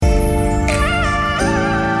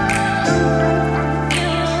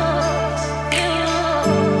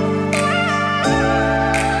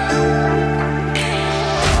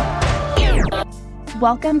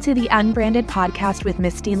Welcome to the Unbranded Podcast with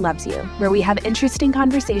Miss Dean Loves You, where we have interesting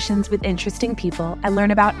conversations with interesting people and learn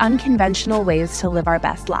about unconventional ways to live our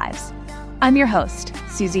best lives. I'm your host,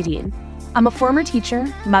 Susie Dean. I'm a former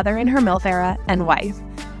teacher, mother in her MILF era, and wife.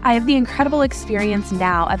 I have the incredible experience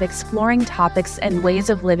now of exploring topics and ways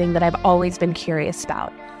of living that I've always been curious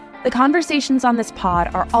about. The conversations on this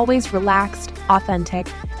pod are always relaxed, authentic,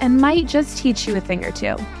 and might just teach you a thing or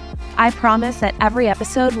two. I promise that every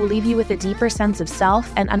episode will leave you with a deeper sense of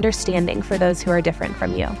self and understanding for those who are different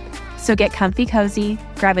from you. So get comfy cozy,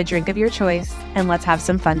 grab a drink of your choice, and let's have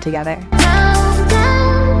some fun together.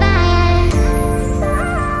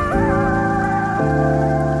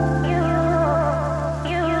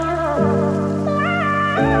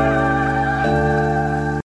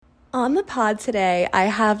 On the pod today, I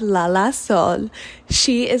have Lala.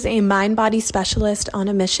 She is a mind-body specialist on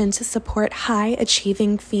a mission to support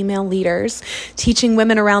high-achieving female leaders, teaching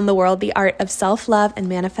women around the world the art of self-love and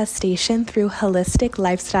manifestation through holistic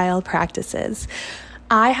lifestyle practices.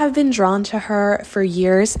 I have been drawn to her for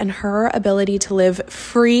years, and her ability to live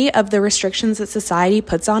free of the restrictions that society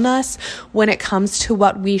puts on us when it comes to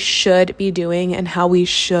what we should be doing and how we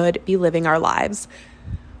should be living our lives.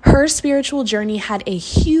 Her spiritual journey had a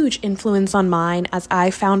huge influence on mine as I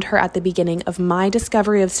found her at the beginning of my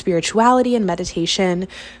discovery of spirituality and meditation,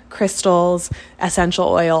 crystals, essential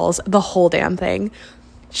oils, the whole damn thing.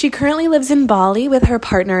 She currently lives in Bali with her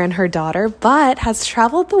partner and her daughter, but has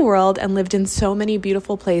traveled the world and lived in so many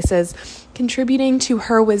beautiful places, contributing to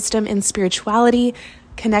her wisdom in spirituality,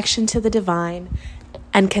 connection to the divine,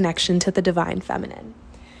 and connection to the divine feminine.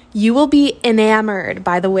 You will be enamored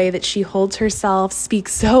by the way that she holds herself,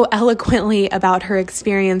 speaks so eloquently about her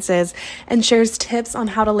experiences, and shares tips on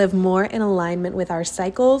how to live more in alignment with our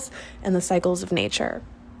cycles and the cycles of nature.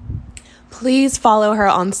 Please follow her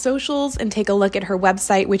on socials and take a look at her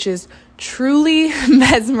website, which is truly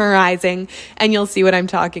mesmerizing, and you'll see what I'm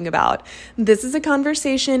talking about. This is a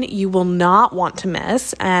conversation you will not want to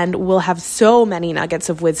miss, and will have so many nuggets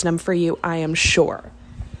of wisdom for you, I am sure.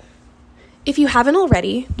 If you haven't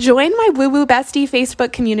already, join my Woo Woo Bestie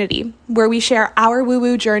Facebook community, where we share our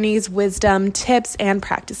woo-woo journeys, wisdom, tips, and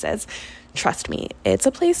practices. Trust me, it's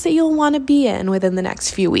a place that you'll want to be in within the next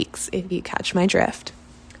few weeks if you catch my drift.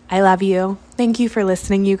 I love you. Thank you for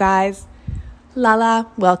listening, you guys.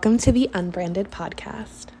 Lala, welcome to the Unbranded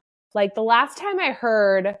Podcast. Like the last time I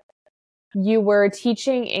heard you were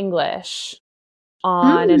teaching English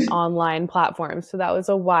on an online platform. So that was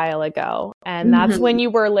a while ago. And that's when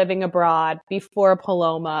you were living abroad, before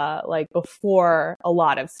Paloma, like before a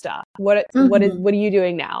lot of stuff. What are you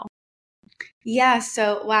doing now? Yeah,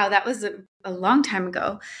 so wow, that was a long time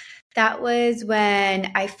ago. That was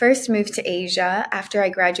when I first moved to Asia after I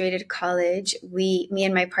graduated college. Me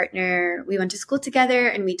and my partner, we went to school together,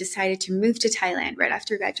 and we decided to move to Thailand right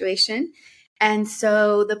after graduation. And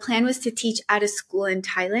so the plan was to teach at a school in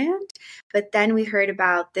Thailand, but then we heard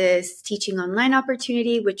about this teaching online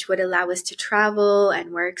opportunity, which would allow us to travel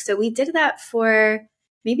and work. So we did that for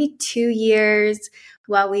maybe 2 years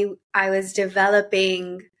while I was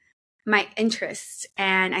developing my interests,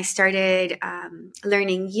 and I started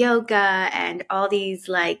learning yoga and all these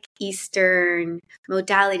like Eastern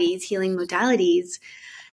modalities, healing modalities.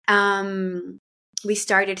 We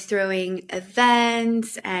started throwing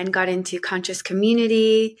events and got into conscious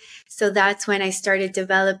community. So that's when I started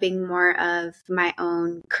developing more of my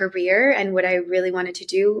own career and what I really wanted to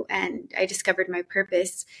do. And I discovered my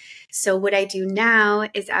purpose. So what I do now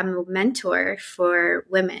is I'm a mentor for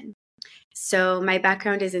women. So my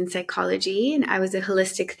background is in psychology, and I was a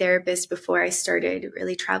holistic therapist before I started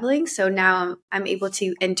really traveling. So now I'm able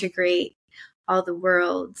to integrate all the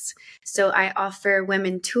worlds. So I offer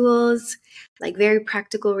women tools, like very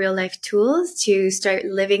practical real life tools to start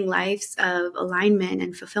living lives of alignment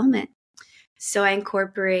and fulfillment. So I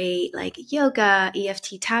incorporate like yoga,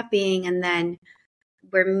 EFT tapping, and then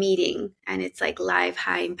we're meeting, and it's like live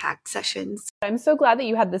high impact sessions. I'm so glad that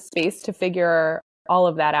you had the space to figure all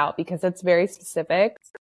of that out, because it's very specific.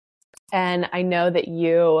 And I know that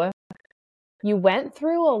you went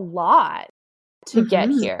through a lot to get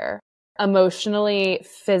here, emotionally,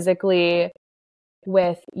 physically,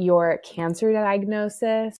 with your cancer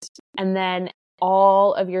diagnosis, and then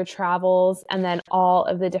all of your travels, and then all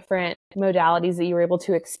of the different modalities that you were able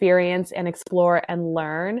to experience and explore and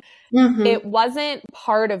learn. It wasn't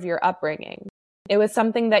part of your upbringing. It was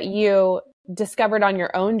something that you discovered on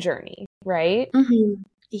your own journey, right?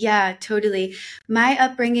 Yeah, totally. My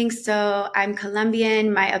upbringing, so I'm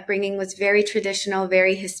Colombian. My upbringing was very traditional,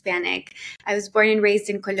 very Hispanic. I was born and raised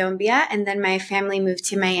in Colombia, and then my family moved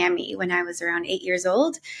to Miami when I was around 8 years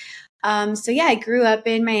old. So yeah, I grew up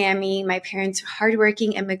in Miami. My parents were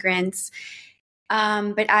hardworking immigrants.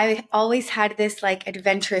 But I always had this like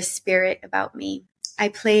adventurous spirit about me. I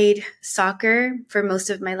played soccer for most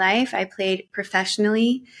of my life. I played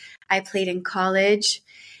professionally. I played in college.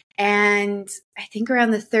 And I think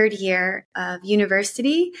around the third year of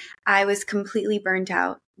university, I was completely burnt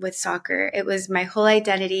out with soccer. It was my whole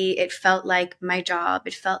identity. It felt like my job.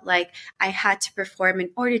 It felt like I had to perform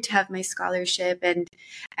in order to have my scholarship. And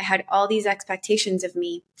I had all these expectations of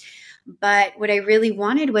me. But what I really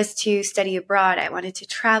wanted was to study abroad. I wanted to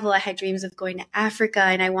travel. I had dreams of going to Africa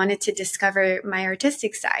and I wanted to discover my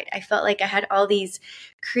artistic side. I felt like I had all these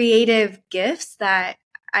creative gifts that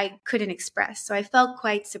I couldn't express. So I felt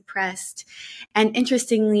quite suppressed. And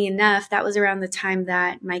interestingly enough, that was around the time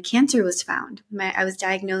that my cancer was found. I was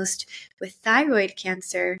diagnosed with thyroid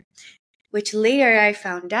cancer, which later I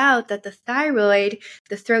found out that the thyroid,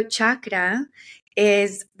 the throat chakra,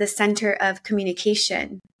 is the center of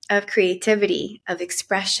communication, of creativity, of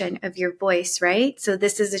expression, of your voice, right? So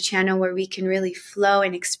this is a channel where we can really flow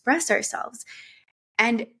and express ourselves.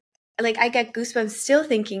 And like I get goosebumps still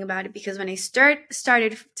thinking about it because when I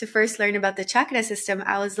started to first learn about the chakra system,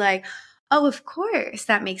 I was like, oh, of course,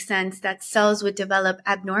 that makes sense that cells would develop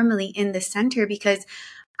abnormally in the center because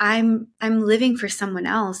I'm living for someone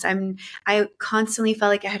else. I constantly felt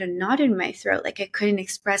like I had a knot in my throat, like I couldn't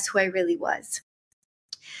express who I really was.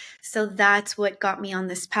 So that's what got me on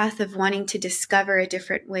this path of wanting to discover a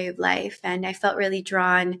different way of life. And I felt really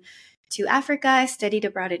drawn to Africa. I studied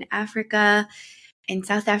abroad in Africa, in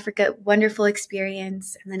South Africa, wonderful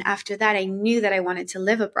experience. And then after that, I knew that I wanted to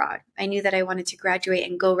live abroad. I knew that I wanted to graduate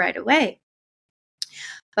and go right away.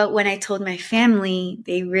 But when I told my family,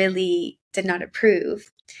 they really did not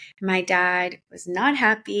approve. My dad was not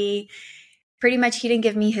happy. Pretty much, he didn't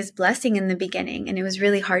give me his blessing in the beginning, and it was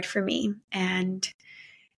really hard for me. And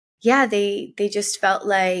yeah, they just felt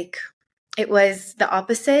like it was the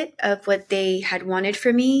opposite of what they had wanted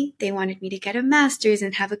for me. They wanted me to get a master's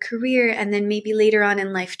and have a career and then maybe later on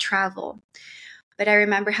in life travel. But I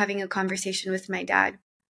remember having a conversation with my dad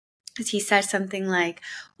because he said something like,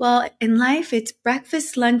 well, in life, it's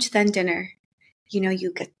breakfast, lunch, then dinner. You know,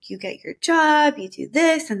 you get your job, you do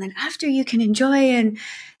this, and then after you can enjoy. And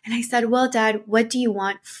I said, well, Dad, what do you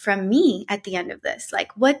want from me at the end of this?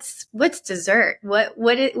 Like, what's dessert?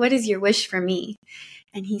 What is your wish for me?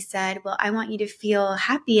 And he said, well, I want you to feel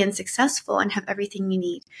happy and successful and have everything you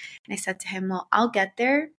need. And I said to him, well, I'll get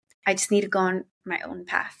there. I just need to go on my own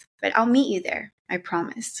path, but I'll meet you there. I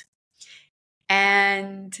promise.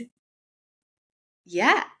 And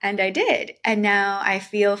yeah, and I did. And now I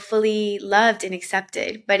feel fully loved and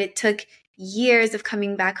accepted. But it took years of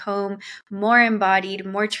coming back home, more embodied,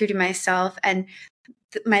 more true to myself. And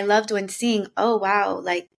my loved ones seeing, oh, wow,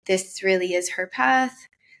 like this really is her path.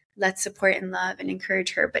 Let's support and love and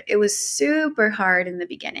encourage her. But it was super hard in the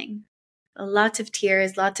beginning. Lots of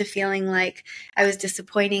tears, lots of feeling like I was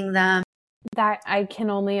disappointing them. That I can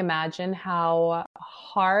only imagine how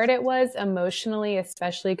hard it was emotionally,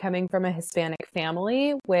 especially coming from a Hispanic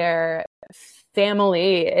family where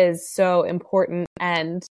family is so important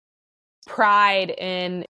and pride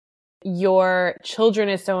in your children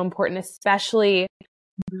is so important, especially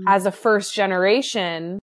as a first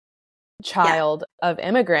generation child of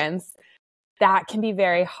immigrants. That can be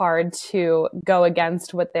very hard to go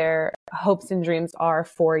against what their hopes and dreams are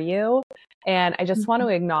for you. And I just want to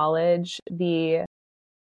acknowledge the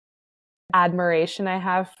admiration I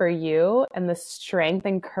have for you and the strength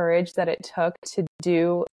and courage that it took to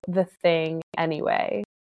do the thing anyway,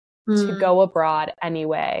 to go abroad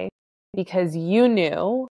anyway, because you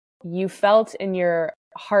knew, you felt in your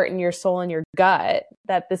heart and your soul and your gut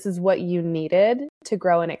that this is what you needed to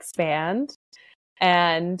grow and expand.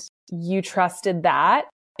 And you trusted that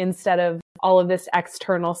instead of all of this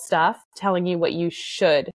external stuff telling you what you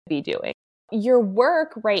should be doing. Your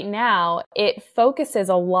work right now, it focuses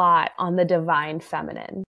a lot on the divine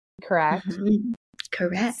feminine, correct? Mm-hmm.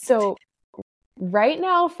 Correct. So right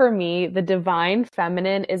now for me, the divine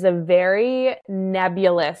feminine is a very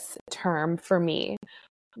nebulous term for me,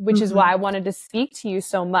 which is why I wanted to speak to you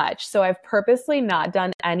so much. So I've purposely not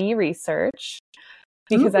done any research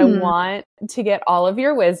because I want to get all of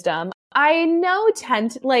your wisdom. I know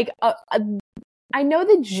I know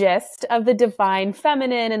the gist of the divine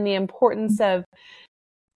feminine and the importance of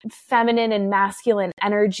feminine and masculine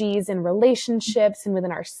energies in relationships and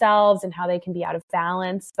within ourselves and how they can be out of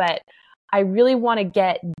balance. But I really want to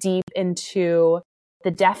get deep into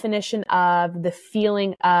the definition of, the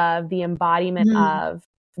feeling of, the embodiment of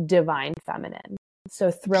divine feminine.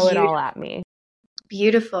 So throw it all at me.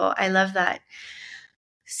 Beautiful. I love that.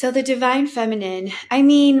 So the divine feminine, I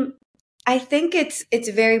mean, I think it's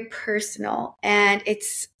very personal, and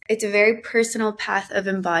it's a very personal path of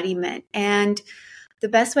embodiment. And the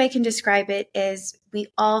best way I can describe it is we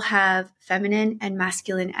all have feminine and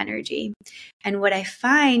masculine energy. And what I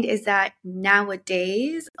find is that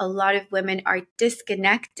nowadays, a lot of women are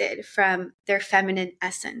disconnected from their feminine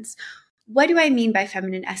essence. What do I mean by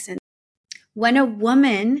feminine essence? When a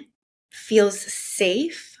woman feels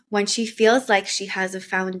safe, when she feels like she has a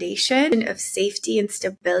foundation of safety and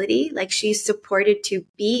stability, like she's supported to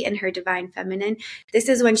be in her divine feminine, this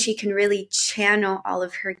is when she can really channel all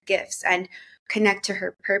of her gifts and connect to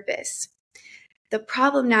her purpose. The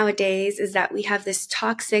problem nowadays is that we have this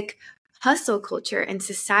toxic hustle culture, and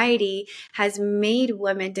society has made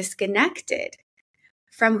women disconnected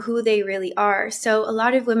from who they really are. So a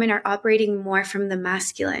lot of women are operating more from the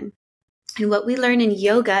masculine. And what we learn in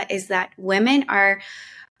yoga is that women are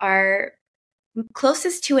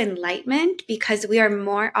closest to enlightenment because we are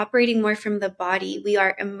more operating more from the body. We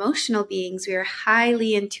are emotional beings. We are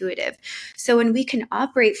highly intuitive. So when we can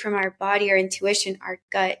operate from our body, our intuition, our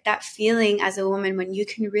gut, that feeling as a woman, when you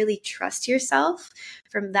can really trust yourself,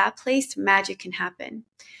 from that place, magic can happen.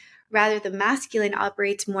 Rather, the masculine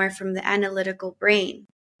operates more from the analytical brain,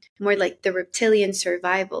 more like the reptilian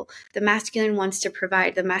survival. The masculine wants to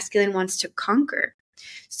provide, the masculine wants to conquer.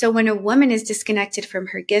 So when a woman is disconnected from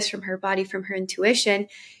her gifts, from her body, from her intuition,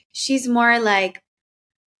 she's more like,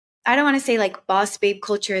 I don't want to say like boss babe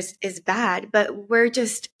culture is bad, but we're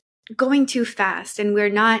just going too fast, and we're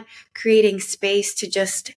not creating space to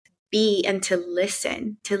just be and to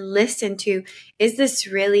listen to, is this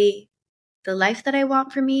really the life that I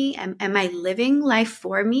want for me? Am I living life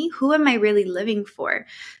for me? Who am I really living for?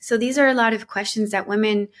 So these are a lot of questions that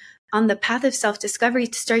women on the path of self-discovery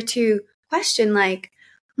start to question, like,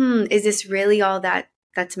 is this really all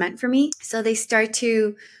that's meant for me? So they start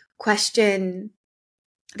to question,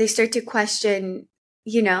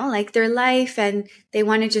 like their life, and they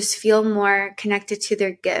want to just feel more connected to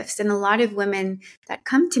their gifts. And a lot of women that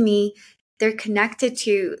come to me, they're connected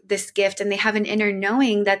to this gift and they have an inner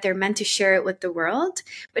knowing that they're meant to share it with the world.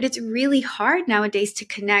 But it's really hard nowadays to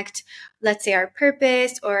connect, let's say, our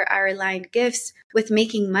purpose or our aligned gifts with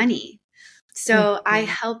making money. So I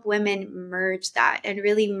help women merge that and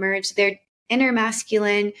really merge their inner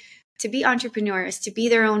masculine to be entrepreneurs, to be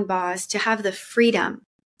their own boss, to have the freedom,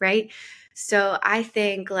 right? So I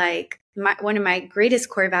think like one of my greatest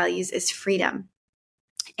core values is freedom.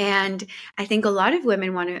 And I think a lot of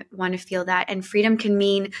women want to feel that, and freedom can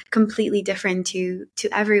mean completely different to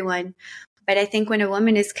everyone. But I think when a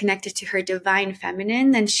woman is connected to her divine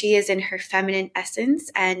feminine, then she is in her feminine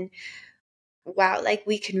essence, and wow, like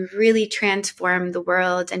we can really transform the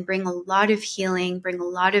world and bring a lot of healing, bring a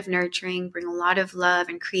lot of nurturing, bring a lot of love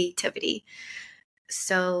and creativity.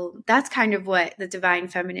 So that's kind of what the divine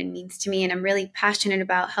feminine means to me. And I'm really passionate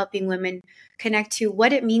about helping women connect to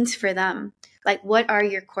what it means for them. Like, what are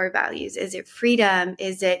your core values? Is it freedom?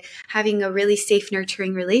 Is it having a really safe,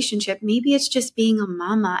 nurturing relationship? Maybe it's just being a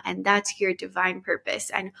mama, and that's your divine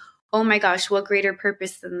purpose. And oh my gosh, what greater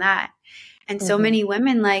purpose than that? And so many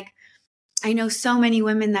women, like, I know so many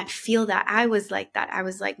women that feel that. I was like that. I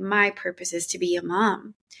was like, my purpose is to be a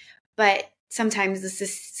mom. But sometimes the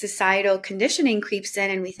societal conditioning creeps in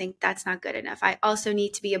and we think that's not good enough. I also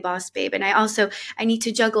need to be a boss babe. And I need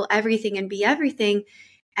to juggle everything and be everything.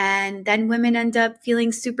 And then women end up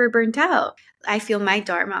feeling super burnt out. I feel my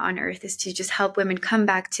dharma on earth is to just help women come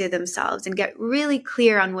back to themselves and get really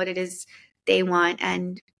clear on what it is they want.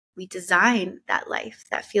 And we design that life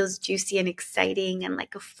that feels juicy and exciting and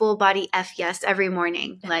like a full body F yes every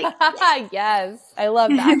morning. Like, yes, I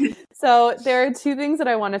love that. So there are two things that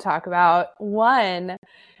I want to talk about. One,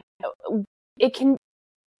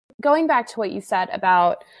 going back to what you said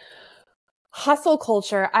about hustle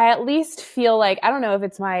culture, I at least feel like, I don't know if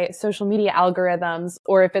it's my social media algorithms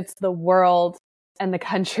or if it's the world and the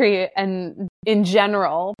country and in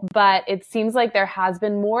general, but it seems like there has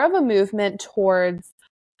been more of a movement towards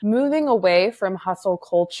moving away from hustle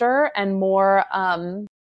culture and more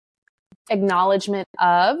acknowledgement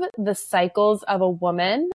of the cycles of a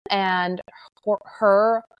woman and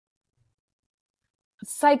her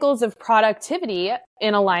cycles of productivity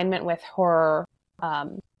in alignment with her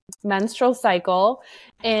menstrual cycle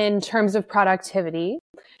in terms of productivity.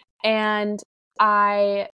 And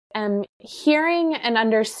I am hearing and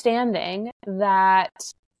understanding that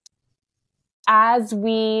as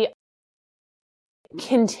we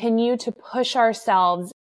continue to push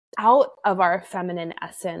ourselves out of our feminine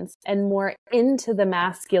essence and more into the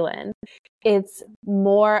masculine, it's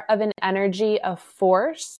more of an energy of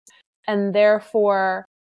force. And therefore,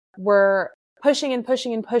 we're pushing and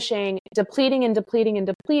pushing and pushing, depleting and depleting and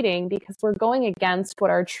depleting, because we're going against what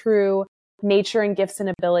our true nature and gifts and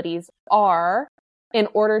abilities are in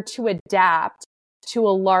order to adapt to a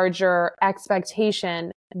larger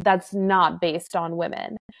expectation that's not based on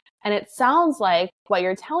women. And it sounds like what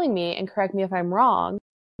you're telling me, and correct me if I'm wrong,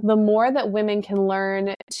 the more that women can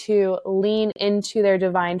learn to lean into their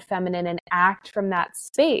divine feminine and act from that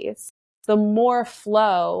space, the more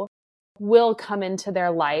flow will come into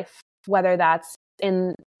their life, whether that's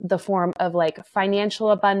in the form of like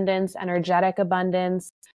financial abundance, energetic abundance,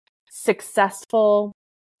 successful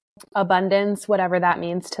abundance, whatever that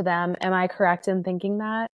means to them. Am I correct in thinking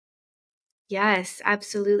that? Yes,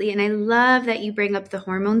 absolutely. And I love that you bring up the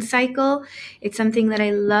hormone cycle. It's something that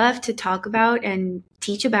I love to talk about and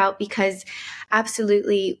teach about because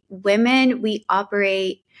absolutely women, we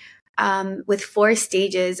operate with 4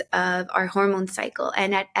 stages of our hormone cycle.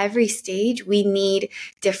 And at every stage, we need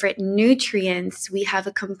different nutrients. We have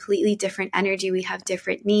a completely different energy. We have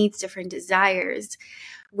different needs, different desires.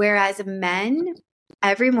 Whereas men,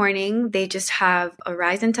 every morning, they just have a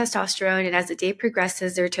rise in testosterone. And as the day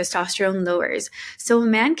progresses, their testosterone lowers. So a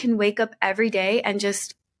man can wake up every day and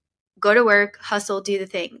just go to work, hustle, do the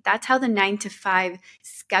thing. That's how the 9 to 5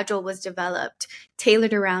 schedule was developed,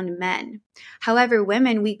 tailored around men. However,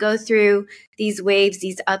 women, we go through these waves,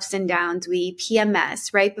 these ups and downs. We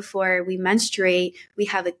PMS right before we menstruate. We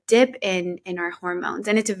have a dip in our hormones,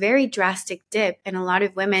 and it's a very drastic dip. And a lot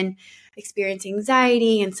of women experience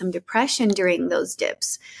anxiety and some depression during those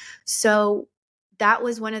dips. So that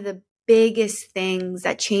was one of the biggest things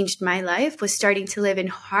that changed my life, was starting to live in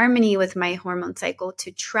harmony with my hormone cycle,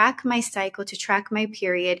 to track my cycle, to track my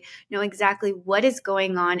period, know exactly what is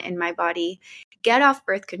going on in my body, get off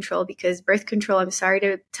birth control, because birth control, I'm sorry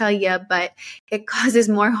to tell you, but it causes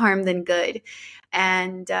more harm than good.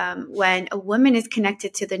 And when a woman is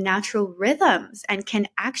connected to the natural rhythms and can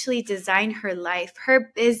actually design her life,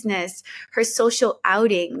 her business, her social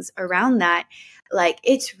outings around that, like,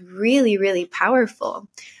 it's really, really powerful.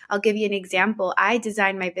 I'll give you an example. I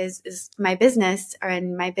design my business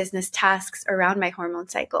and my business tasks around my hormone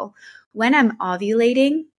cycle. When I'm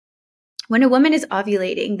ovulating, when a woman is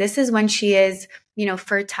ovulating, this is when she is,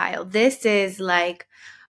 fertile. This is like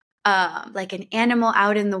an animal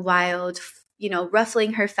out in the wild,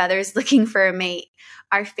 ruffling her feathers, looking for a mate.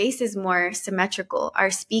 Our face is more symmetrical.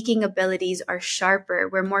 Our speaking abilities are sharper.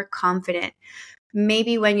 We're more confident.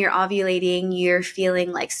 Maybe when you're ovulating, you're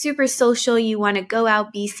feeling like super social. You want to go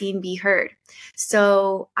out, be seen, be heard.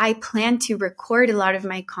 So I plan to record a lot of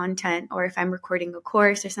my content, or if I'm recording a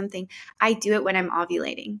course or something, I do it when I'm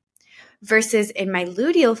ovulating. Versus in my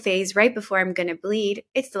luteal phase, right before I'm going to bleed,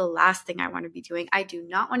 it's the last thing I want to be doing. I do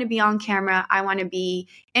not want to be on camera. I want to be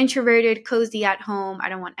introverted, cozy at home. I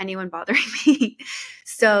don't want anyone bothering me.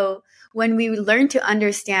 So when we learn to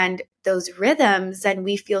understand those rhythms, then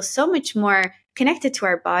we feel so much more connected to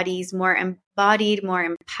our bodies, more embodied, more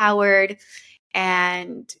empowered.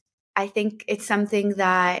 And I think it's something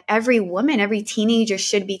that every woman, every teenager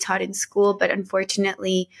should be taught in school. But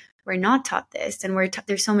unfortunately, we're not taught this. And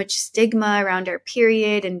there's so much stigma around our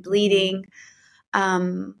period and bleeding.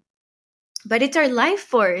 But it's our life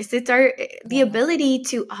force. It's the ability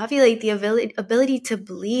to ovulate, the ability to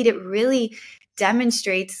bleed. It really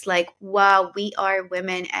demonstrates like, wow, we are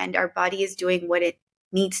women and our body is doing what it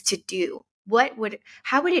needs to do.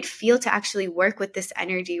 How would it feel to actually work with this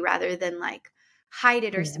energy rather than like hide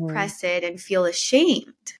it or suppress it and feel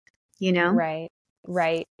ashamed,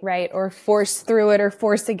 Right. Or force through it or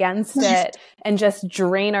force against it and just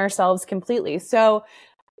drain ourselves completely. So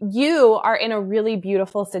you are in a really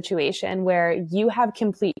beautiful situation where you have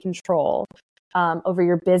complete control over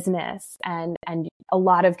your business and a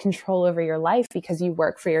lot of control over your life because you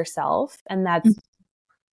work for yourself. And that's,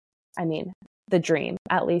 the dream,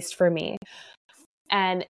 at least for me.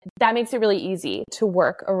 And that makes it really easy to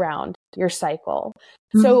work around your cycle.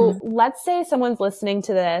 So let's say someone's listening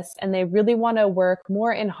to this and they really want to work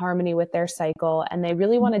more in harmony with their cycle and they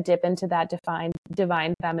really want to dip into that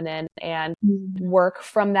divine feminine and work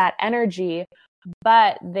from that energy,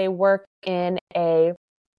 but they work in a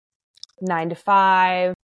 9 to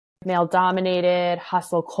 5, male dominated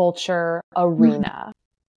hustle culture arena.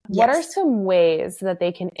 What are some ways that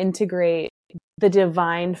they can integrate the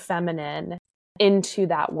divine feminine into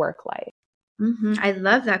that work life? I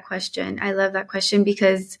love that question.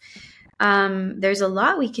 Because there's a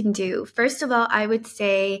lot we can do. First of all, I would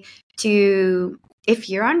say if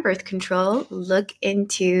you're on birth control, look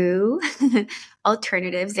into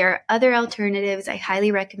alternatives. There are other alternatives. I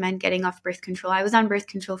highly recommend getting off birth control. I was on birth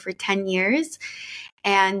control for 10 years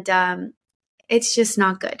and it's just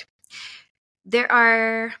not good. There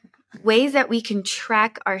are ways that we can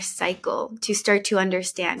track our cycle to start to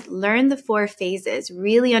understand. Learn the 4 phases,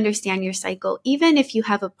 really understand your cycle. Even if you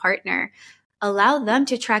have a partner, allow them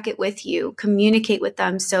to track it with you, communicate with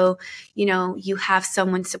them so, you have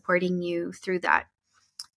someone supporting you through that.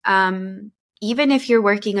 Even if you're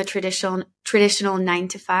working a traditional 9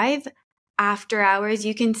 to 5, after hours,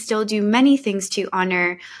 you can still do many things to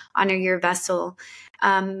honor your vessel.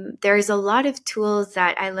 There's a lot of tools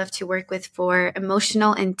that I love to work with for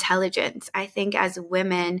emotional intelligence. I think as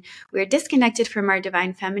women, we're disconnected from our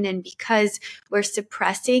divine feminine because we're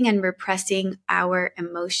suppressing and repressing our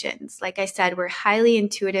emotions. Like I said, we're highly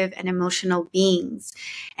intuitive and emotional beings.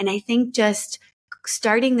 And I think just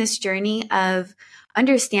starting this journey of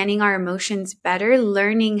understanding our emotions better,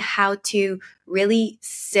 learning how to really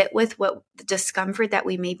sit with what the discomfort that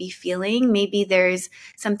we may be feeling. Maybe there's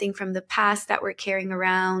something from the past that we're carrying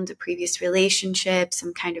around, a previous relationship,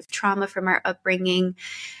 some kind of trauma from our upbringing.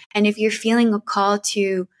 And if you're feeling a call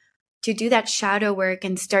to do that shadow work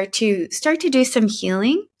and start to do some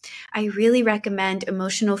healing, I really recommend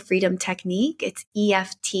Emotional Freedom Technique. It's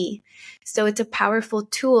EFT. So it's a powerful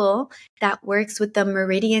tool that works with the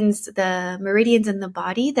meridians in the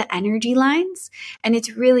body, the energy lines. And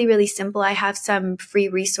it's really, really simple. I have some free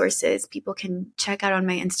resources people can check out on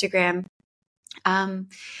my Instagram.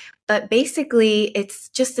 But basically, it's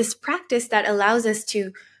just this practice that allows us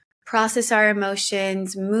to process our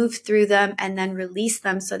emotions, move through them, and then release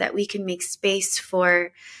them so that we can make space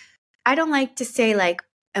for, I don't like to say like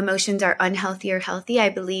emotions are unhealthy or healthy. I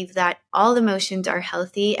believe that all emotions are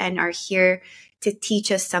healthy and are here to teach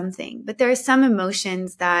us something. But there are some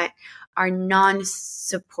emotions that are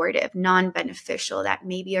non-supportive, non-beneficial, that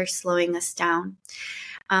maybe are slowing us down.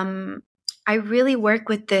 I really work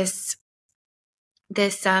with this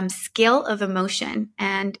scale of emotion,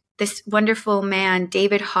 and this wonderful man,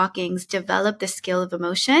 David Hawkins, developed the scale of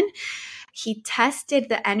emotion. He tested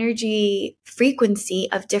the energy frequency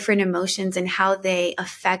of different emotions and how they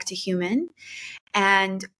affect a human.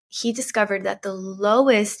 And he discovered that the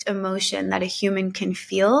lowest emotion that a human can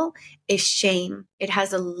feel is shame. It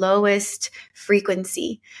has the lowest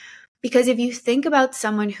frequency. Because if you think about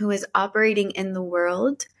someone who is operating in the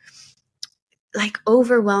world like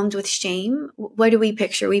overwhelmed with shame, what do we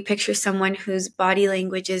picture? We picture someone whose body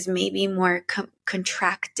language is maybe more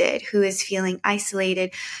contracted, who is feeling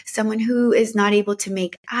isolated, someone who is not able to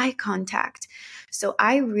make eye contact. So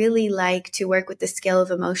I really like to work with the scale of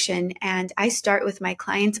emotion, and I start with my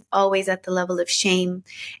clients always at the level of shame.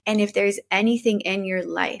 And if there's anything in your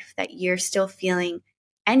life that you're still feeling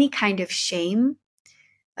any kind of shame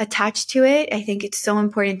attached to it, I think it's so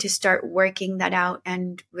important to start working that out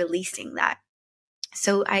and releasing that.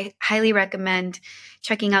 So I highly recommend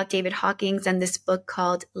checking out David Hawkins and this book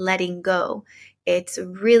called Letting Go. It's a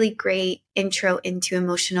really great intro into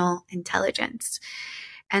emotional intelligence.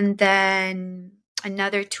 And then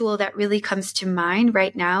another tool that really comes to mind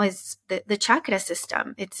right now is the chakra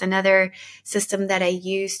system. It's another system that I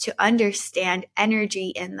use to understand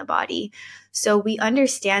energy in the body. So we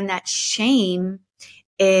understand that shame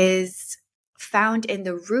is found in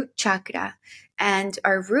the root chakra. And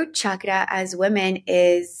our root chakra as women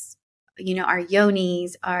is, our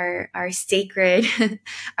yonis, our sacred,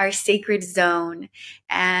 our sacred zone.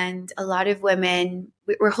 And a lot of women,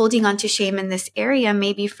 we're holding on to shame in this area,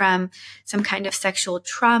 maybe from some kind of sexual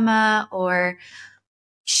trauma or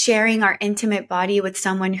sharing our intimate body with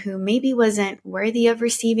someone who maybe wasn't worthy of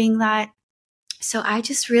receiving that. So I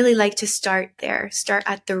just really like to start there, start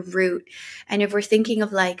at the root. And if we're thinking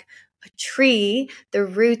of like a tree, the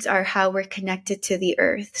roots are how we're connected to the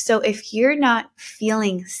earth. So if you're not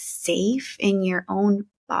feeling safe in your own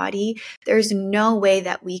body, there's no way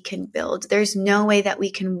that we can build. There's no way that we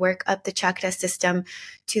can work up the chakra system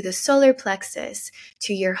to the solar plexus,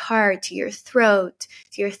 to your heart, to your throat,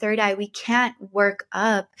 to your third eye. We can't work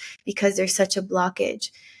up because there's such a blockage.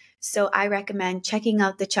 So I recommend checking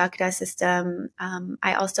out the chakra system.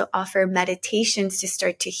 I also offer meditations to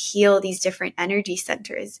start to heal these different energy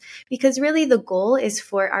centers, because really the goal is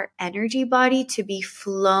for our energy body to be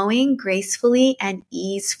flowing gracefully and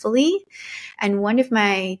easefully. And one of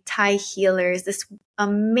my Thai healers, this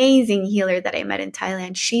amazing healer that I met in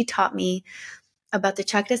Thailand, she taught me about the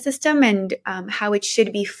chakra system and how it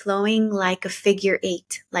should be flowing like a figure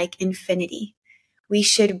 8, like infinity. We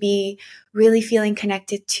should be really feeling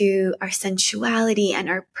connected to our sensuality and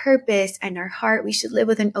our purpose and our heart. We should live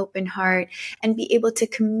with an open heart and be able to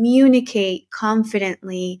communicate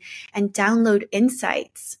confidently and download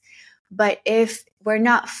insights. But if we're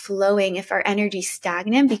not flowing, if our energy's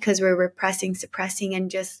stagnant because we're repressing, suppressing, and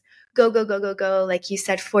just go, like you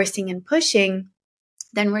said, forcing and pushing,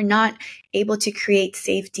 then we're not able to create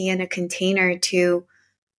safety and a container to,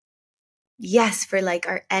 yes, for like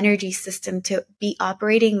our energy system to be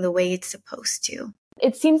operating the way it's supposed to.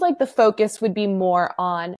 It seems like the focus would be more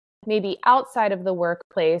on maybe outside of the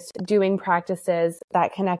workplace, doing practices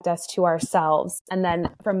that connect us to ourselves. And then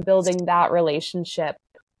from building that relationship,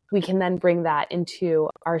 we can then bring that into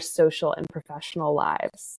our social and professional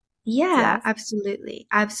lives. Yeah, Yes. absolutely.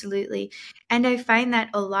 Absolutely. And I find that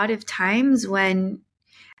a lot of times when,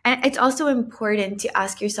 and it's also important to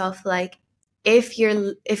ask yourself, like, if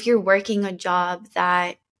you're working a job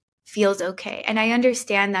that feels okay. And I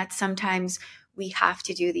understand that sometimes we have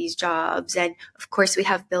to do these jobs, and of course we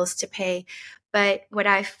have bills to pay. But what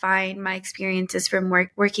I find, my experiences from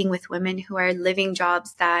working with women who are living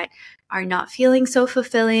jobs that are not feeling so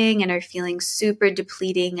fulfilling and are feeling super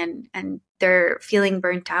depleting, and they're feeling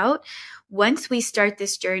burnt out. Once we start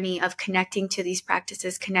this journey of connecting to these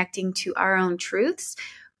practices, connecting to our own truths,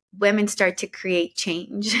 women start to create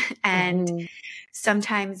change. And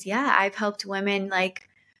sometimes, yeah, I've helped women like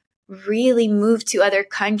really move to other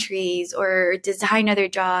countries or design other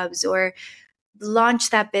jobs or launch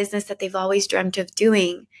that business that they've always dreamt of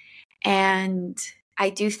doing. And I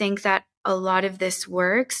do think that a lot of this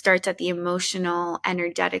work starts at the emotional,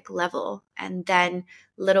 energetic level. And then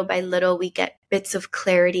little by little, we get bits of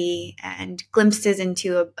clarity and glimpses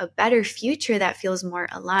into a better future that feels more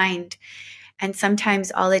aligned. And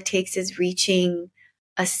sometimes all it takes is reaching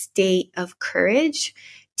a state of courage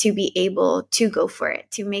to be able to go for it,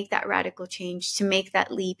 to make that radical change, to make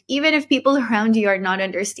that leap, even if people around you are not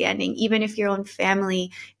understanding, even if your own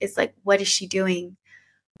family is like, what is she doing?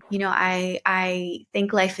 You know, I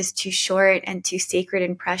think life is too short and too sacred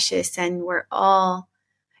and precious, and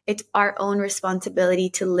it's our own responsibility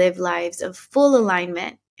to live lives of full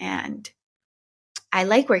alignment. And I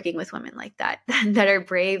like working with women like that, that are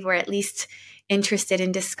brave, or at least interested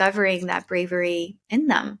in discovering that bravery in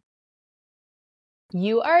them.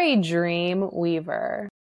 You are a dream weaver,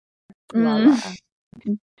 Mm. Lala.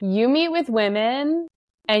 You meet with women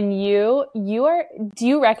and do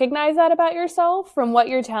you recognize that about yourself from what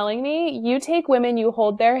you're telling me? You take women, you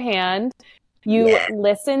hold their hand, you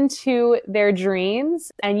listen to their dreams,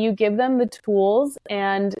 and you give them the tools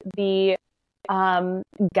and the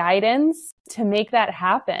guidance to make that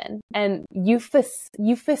happen. And you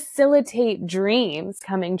facilitate dreams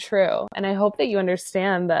coming true. And I hope that you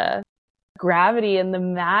understand the gravity and the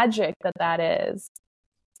magic that is.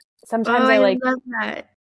 Sometimes I love that.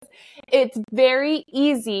 it's very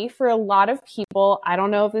easy for a lot of people. I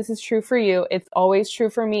don't know if this is true for you. It's always true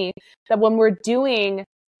for me that when we're doing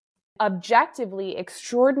objectively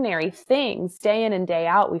extraordinary things day in and day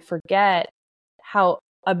out, we forget how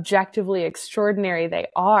objectively extraordinary they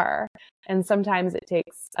are. And sometimes it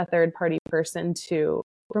takes a third party person to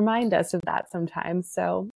remind us of that sometimes.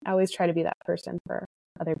 So I always try to be that person for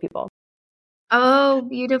other people. Oh,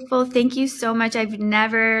 beautiful. Thank you so much. I've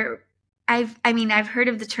heard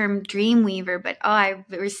of the term dream weaver, but I've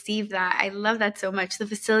received that. I love that so much. The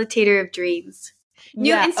facilitator of dreams. New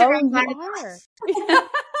Yeah. Instagram You handle. are. I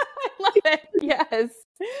love it. Yes.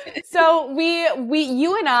 So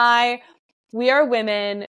you and I, we are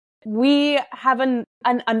women. We have an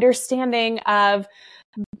understanding of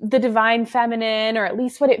the divine feminine, or at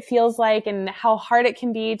least what it feels like and how hard it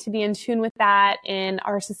can be to be in tune with that in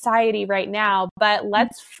our society right now. But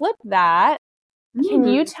let's flip that. Can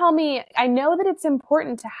you tell me, I know that it's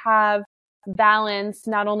important to have balance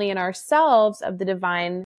not only in ourselves of the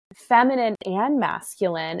divine feminine and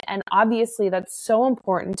masculine. And obviously that's so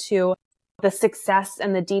important to the success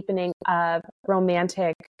and the deepening of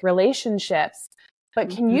romantic relationships. But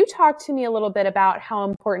can you talk to me a little bit about how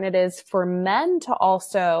important it is for men to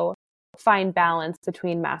also find balance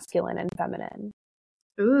between masculine and feminine?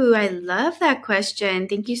 Ooh, I love that question.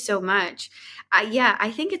 Thank you so much. Yeah, I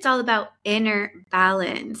think it's all about inner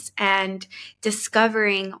balance and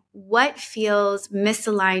discovering what feels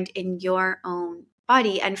misaligned in your own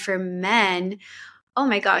body. And for men, oh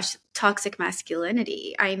my gosh, toxic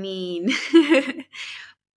masculinity. I mean,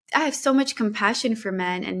 I have so much compassion for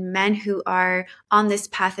men and men who are on this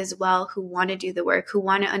path as well, who want to do the work, who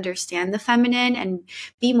want to understand the feminine and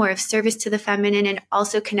be more of service to the feminine, and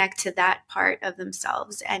also connect to that part of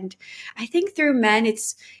themselves. And I think through men,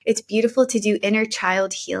 it's beautiful to do inner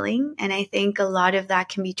child healing. And I think a lot of that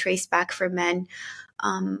can be traced back for men,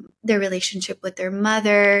 their relationship with their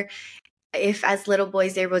mother. If as little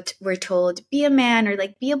boys they were told, be a man, or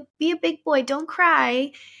like be a big boy, don't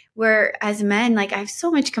cry. Where as men, like I have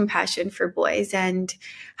so much compassion for boys and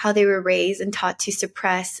how they were raised and taught to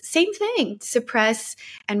suppress, same thing, suppress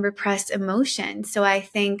and repress emotion. So I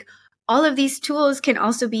think all of these tools can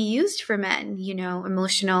also be used for men, you know,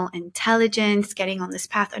 emotional intelligence, getting on this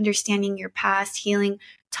path, understanding your past, healing,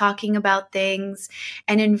 talking about things,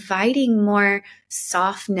 and inviting more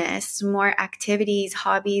softness, more activities,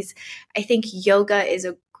 hobbies. I think yoga is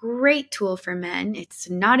a great tool for men. It's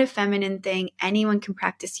not a feminine thing. Anyone can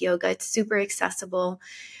practice yoga. It's super accessible.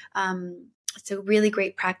 It's a really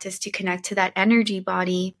great practice to connect to that energy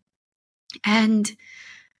body. And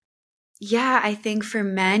yeah, I think for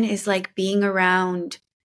men is like being around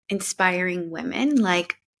inspiring women,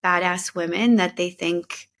 like badass women that they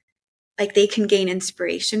think like they can gain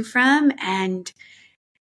inspiration from, and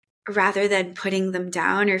rather than putting them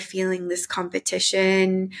down or feeling this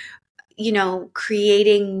competition, you know,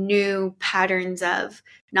 creating new patterns of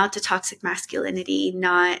not the toxic masculinity,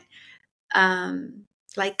 not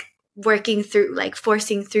like working through, like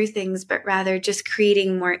forcing through things, but rather just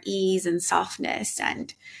creating more ease and softness.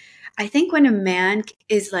 And I think when a man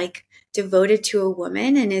is like devoted to a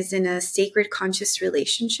woman and is in a sacred conscious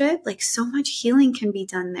relationship, like so much healing can be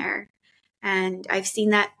done there. And I've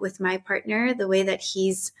seen that with my partner, the way that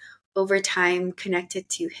he's over time connected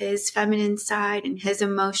to his feminine side and his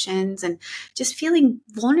emotions and just feeling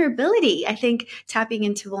vulnerability. I think tapping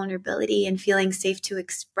into vulnerability and feeling safe to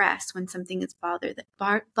express when something is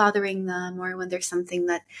bothering them, or when there's something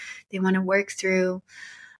that they want to work through.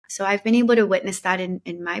 So I've been able to witness that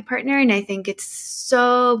in my partner. And I think it's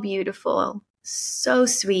so beautiful, so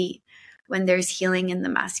sweet when there's healing in the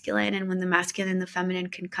masculine, and when the masculine and the feminine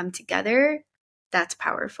can come together. That's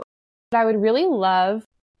powerful. I would really love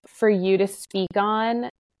for you to speak on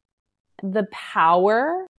the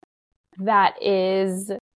power that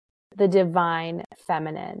is the divine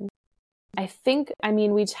feminine. I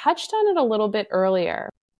mean, we touched on it a little bit earlier,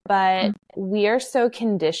 but we are so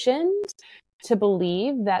conditioned to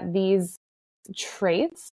believe that these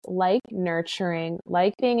traits, like nurturing,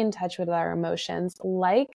 like being in touch with our emotions,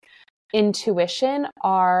 like intuition,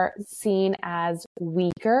 are seen as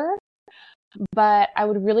weaker. But I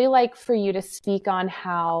would really like for you to speak on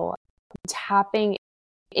how tapping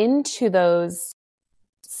into those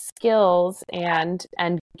skills and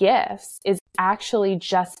gifts is actually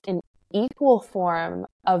just an equal form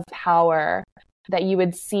of power that you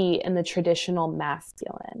would see in the traditional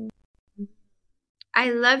masculine.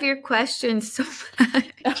 I love your question so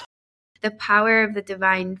much. The power of the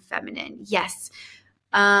divine feminine. Yes.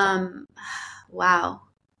 Wow.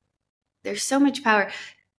 There's so much power.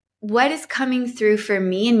 What is coming through for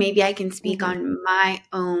me, and maybe I can speak on my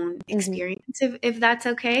own experience, if that's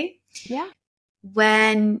okay. Yeah.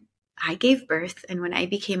 When I gave birth and when I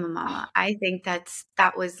became a mama, I think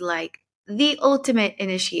that was like the ultimate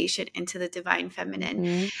initiation into the divine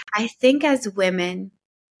feminine. I think as women,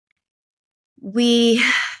 we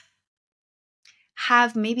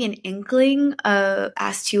have maybe an inkling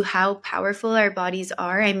as to how powerful our bodies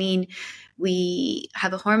are. I mean, we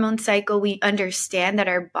have a hormone cycle. We understand that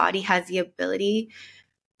our body has the ability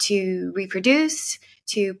to reproduce,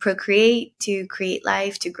 to procreate, to create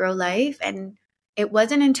life, to grow life. And it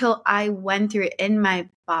wasn't until I went through it in my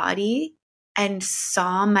body and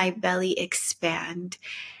saw my belly expand.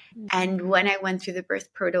 And when I went through the birth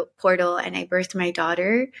portal and I birthed my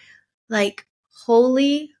daughter, like,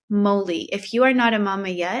 holy moly, if you are not a mama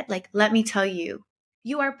yet, like, let me tell you,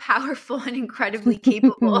 you are powerful and incredibly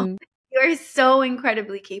capable. You are so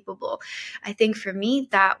incredibly capable. I think for me,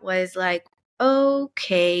 that was like,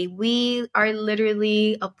 okay, we are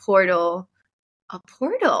literally a portal. A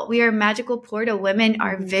portal. We are a magical portal. Women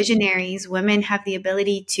are visionaries. Women have the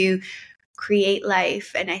ability to create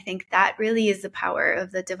life. And I think that really is the power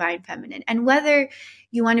of the divine feminine. And whether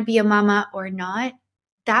you want to be a mama or not,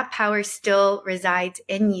 that power still resides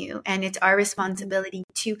in you. And it's our responsibility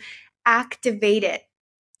to activate it.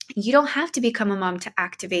 You don't have to become a mom to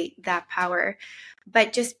activate that power,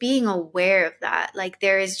 but just being aware of that. Like,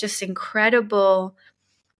 there is just incredible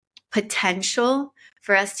potential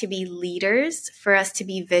for us to be leaders, for us to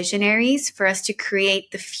be visionaries, for us to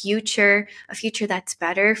create the future, a future that's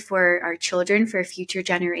better for our children, for future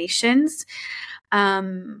generations.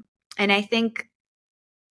 And I think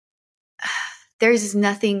there's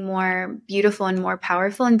nothing more beautiful and more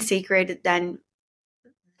powerful and sacred than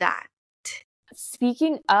that.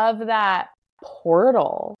 Speaking of that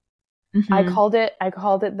portal, I called it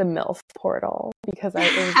the MILF portal because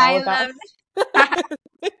it was all about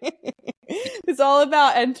it's all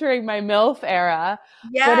about entering my MILF era.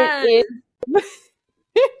 Yes.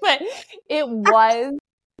 But it was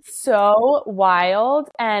so wild.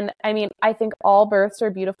 And I mean, I think all births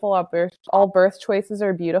are beautiful. All birth choices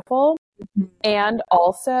are beautiful. And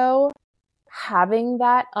also, having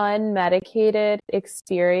that unmedicated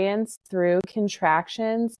experience through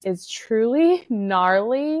contractions is truly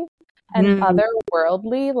gnarly and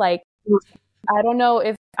otherworldly. Like, I don't know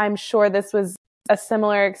if I'm sure this was a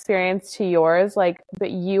similar experience to yours, like,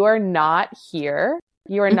 but you are not here.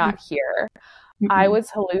 You are not here. I was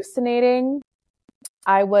hallucinating.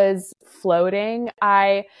 I was floating.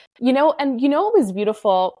 And it was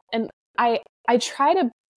beautiful. And I try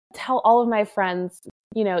to tell all of my friends,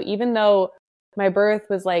 even though my birth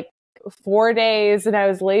was like 4 days and I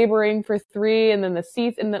was laboring for 3 and then the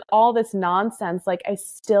seats and then all this nonsense, like I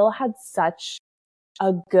still had such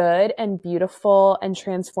a good and beautiful and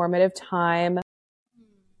transformative time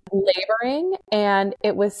laboring. And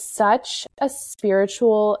it was such a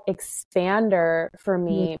spiritual expander for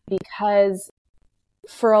me because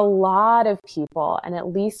for a lot of people, and at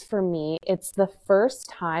least for me, it's the first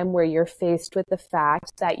time where you're faced with the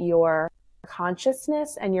fact that your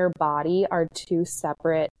consciousness and your body are two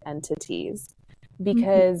separate entities.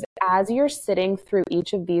 Because as you're sitting through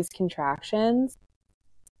each of these contractions,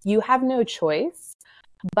 you have no choice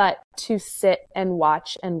but to sit and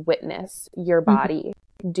watch and witness your body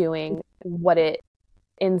doing what it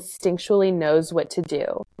instinctually knows what to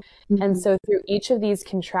do. And so through each of these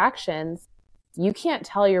contractions, you can't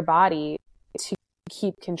tell your body to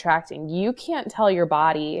keep contracting. You can't tell your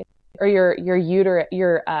body or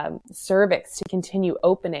your cervix to continue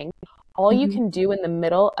opening. All you can do in the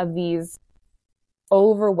middle of these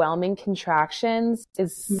overwhelming contractions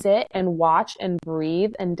is sit and watch and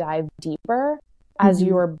breathe and dive deeper as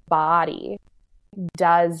your body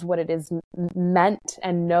does what it is meant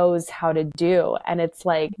and knows how to do. And it's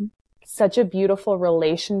like such a beautiful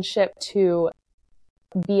relationship to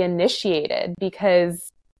be initiated,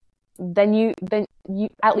 because then you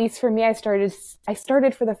at least for me, I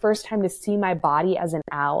started for the first time to see my body as an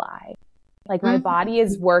ally. Like my body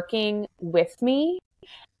is working with me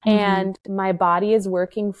and my body is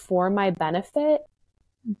working for my benefit,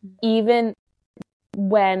 even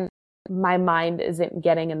when my mind isn't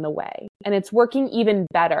getting in the way. And it's working even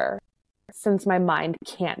better since my mind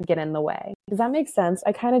can't get in the way. Does that make sense?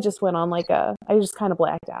 I kind of just went on I just kind of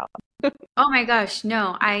blacked out. Oh my gosh,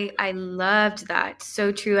 no, I loved that.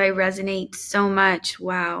 So true. I resonate so much.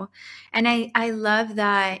 Wow. And I love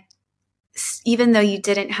that even though you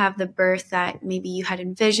didn't have the birth that maybe you had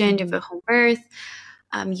envisioned of a home birth,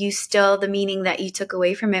 you still, the meaning that you took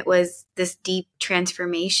away from it was this deep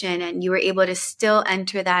transformation, and you were able to still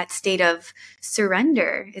enter that state of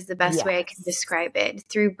surrender is the best way I can describe it.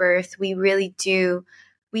 Through birth, we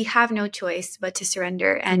have no choice but to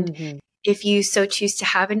surrender. And if you so choose to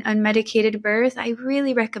have an unmedicated birth, I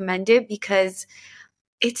really recommend it, because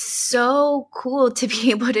it's so cool to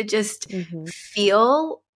be able to just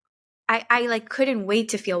feel. I like couldn't wait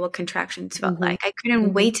to feel what contractions felt like. I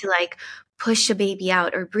couldn't wait to like push a baby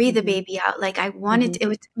out or breathe a baby out. Like I wanted it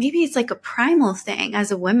was, maybe it's like a primal thing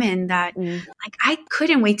as a woman that like I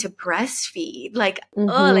couldn't wait to breastfeed. Like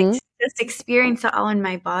like just experience it all in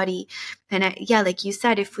my body. And like you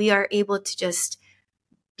said, if we are able to just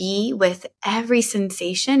be with every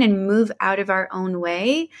sensation and move out of our own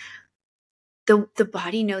way, the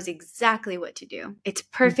body knows exactly what to do. It's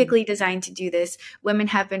perfectly designed to do this. Women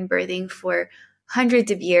have been birthing for hundreds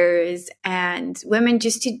of years, and women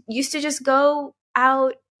used to just go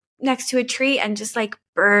out next to a tree and just like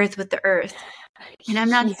birth with the earth. And I'm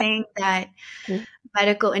not saying that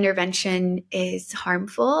medical intervention is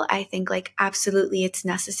harmful. I think like absolutely it's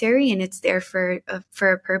necessary and it's there for a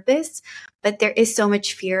purpose, but there is so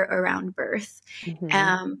much fear around birth.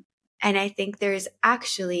 And I think there's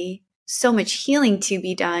actually so much healing to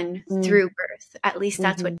be done through birth. At least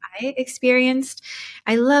that's what I experienced.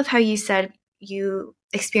 I love how you said you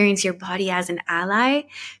experience your body as an ally,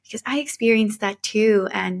 because I experienced that too.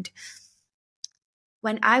 And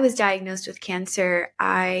when I was diagnosed with cancer,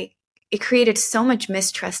 it created so much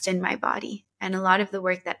mistrust in my body. And a lot of the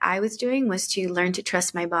work that I was doing was to learn to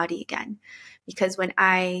trust my body again. Because when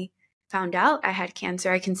I found out I had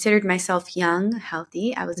cancer, I considered myself young,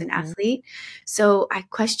 healthy. I was an athlete. So I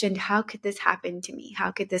questioned, how could this happen to me?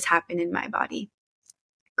 How could this happen in my body?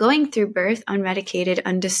 Going through birth, unmedicated,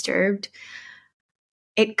 undisturbed,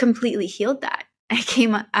 it completely healed that. I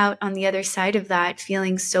came out on the other side of that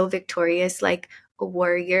feeling so victorious, like a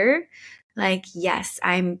warrior. Like, yes,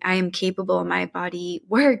 I am capable. My body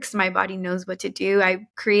works. My body knows what to do. I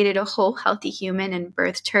created a whole healthy human and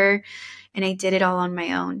birthed her, and I did it all on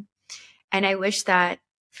my own. And I wish that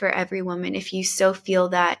for every woman, if you so feel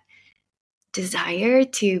that desire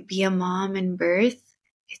to be a mom and birth,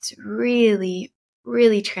 it's really,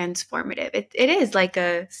 really transformative. It is like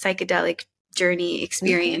a psychedelic journey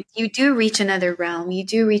experience. You do reach another realm. You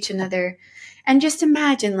do reach another, and just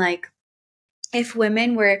imagine, like, if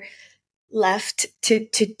women were left to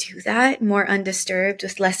do that more undisturbed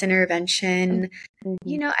with less intervention.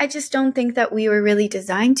 You know, I just don't think that we were really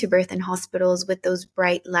designed to birth in hospitals with those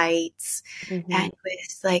bright lights and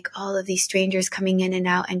with like all of these strangers coming in and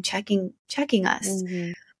out and checking us.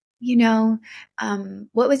 You know,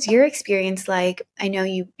 what was your experience like? I know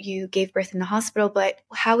you gave birth in the hospital, but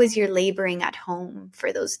how was your laboring at home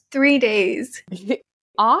for those 3 days?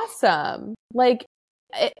 Awesome. Like,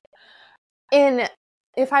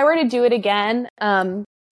 if I were to do it again,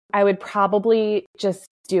 I would probably just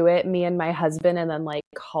do it, me and my husband, and then like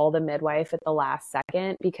call the midwife at the last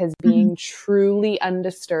second, because being truly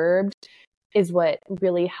undisturbed is what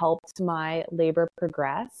really helped my labor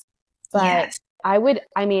progress. But when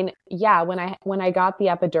I got the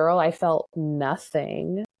epidural, I felt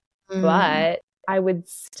nothing, but I would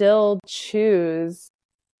still choose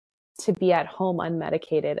to be at home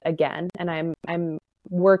unmedicated again. And I'm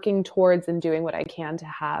working towards and doing what I can to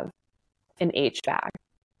have an HVAC.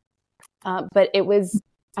 But it was,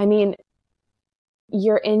 I mean,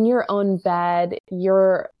 you're in your own bed,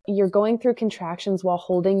 you're going through contractions while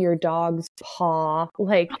holding your dog's paw.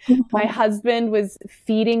 Like, my husband was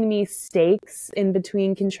feeding me steaks in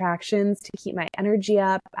between contractions to keep my energy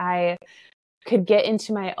up. I could get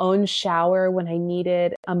into my own shower when I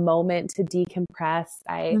needed a moment to decompress.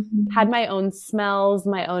 I had my own smells,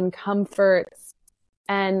 my own comforts.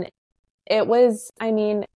 And it was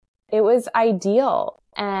ideal.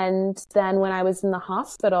 And then when I was in the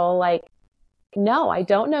hospital, like, no, I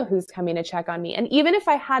don't know who's coming to check on me. And even if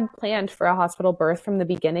I had planned for a hospital birth from the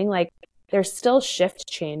beginning, like, there's still shift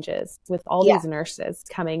changes with all these nurses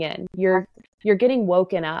coming in. You're getting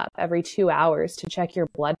woken up every 2 hours to check your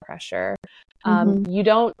blood pressure.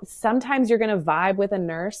 Sometimes you're going to vibe with a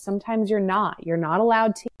nurse. Sometimes you're not. You're not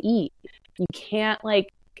allowed to eat. You can't like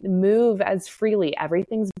move as freely.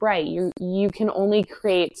 Everything's bright. You can only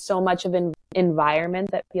create so much of an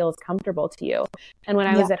environment that feels comfortable to you. And when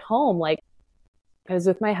I was at home, like, I was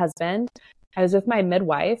with my husband, I was with my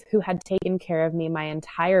midwife who had taken care of me my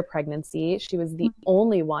entire pregnancy. She was the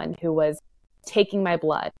only one who was taking my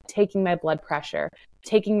blood pressure,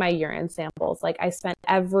 taking my urine samples. Like, I spent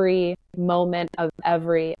every moment of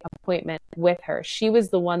every appointment with her. She was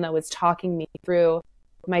the one that was talking me through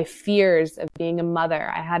my fears of being a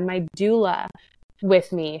mother. I had my doula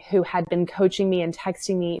with me who had been coaching me and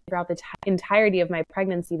texting me throughout the entirety of my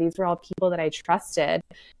pregnancy. These were all people that I trusted.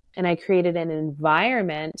 And I created an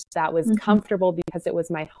environment that was comfortable because it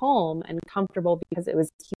was my home, and comfortable because it was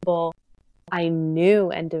people I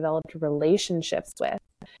knew and developed relationships with.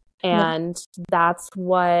 And that's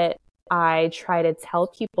what I try to tell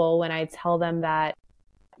people when I tell them that,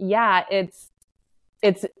 yeah, it's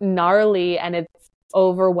gnarly and it's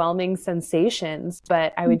overwhelming sensations,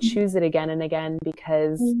 but I would choose it again and again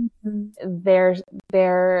because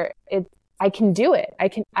I can do it.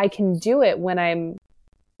 I can do it when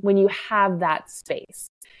you have that space.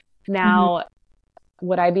 Now,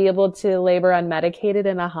 would I be able to labor unmedicated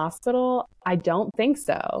in a hospital? I don't think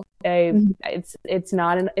so. It's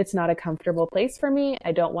not a comfortable place for me.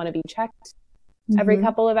 I don't want to be checked every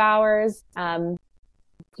couple of hours.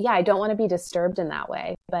 I don't want to be disturbed in that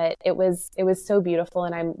way, but it was so beautiful.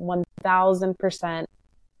 And I'm 1000%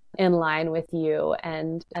 in line with you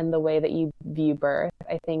and the way that you view birth.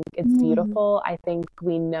 I think it's beautiful. I think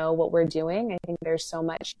we know what we're doing. I think there's so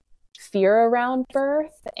much fear around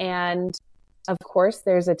birth. And of course,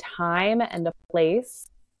 there's a time and a place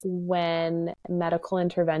when medical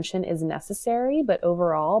intervention is necessary, but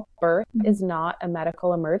overall, birth is not a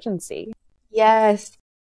medical emergency. Yes.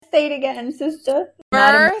 Say it again, sister.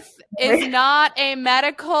 Birth is not a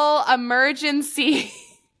medical emergency.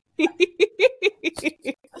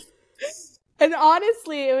 And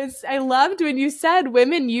honestly, I loved when you said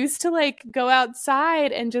women used to like go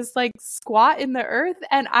outside and just like squat in the earth.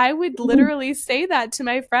 And I would literally say that to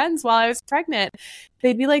my friends while I was pregnant.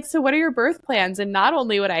 They'd be like, so what are your birth plans? And not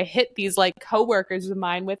only would I hit these like coworkers of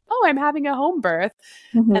mine with, oh, I'm having a home birth.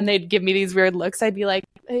 And they'd give me these weird looks. I'd be like,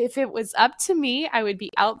 if it was up to me, I would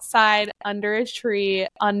be outside under a tree,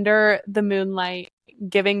 under the moonlight,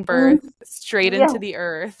 giving birth straight into the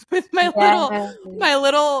earth with my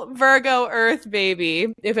little Virgo earth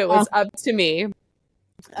baby. If it was up to me,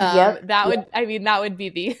 that would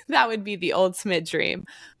be the ultimate dream.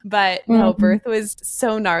 But no, birth was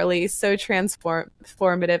so gnarly, so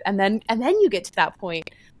transformative. And then you get to that point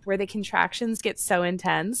where the contractions get so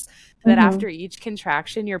intense that after each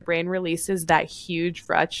contraction, your brain releases that huge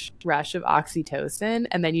rush of oxytocin,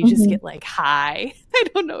 and then you just get like high. I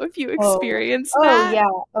don't know if you Oh, experienced oh that. yeah.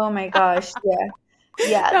 Oh my gosh. Yeah.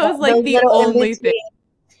 Yeah. That was like Those the little in only thing. between.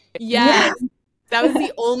 Yeah. Yes. That was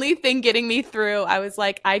the only thing getting me through. I was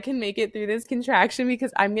like, I can make it through this contraction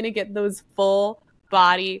because I'm going to get those full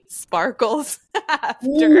body sparkles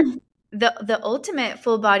after. The ultimate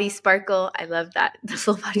full body sparkle. I love that. The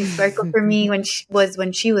full body sparkle for me when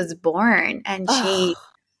she was born, and Oh,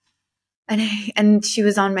 she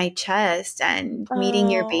was on my chest, and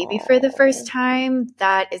meeting your baby for the first oh, time.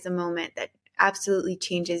 That is a moment that absolutely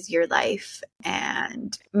changes your life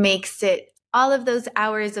and makes it all of those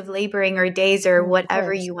hours of laboring or days or of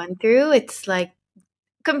whatever course. you went through. It's like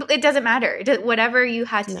it doesn't matter. Whatever you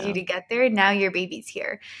had to do No. to get there, now your baby's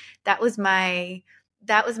here. That was my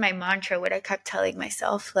mantra, what I kept telling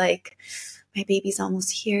myself, like, my baby's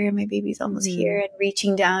almost here, my baby's almost Mm-hmm. here, and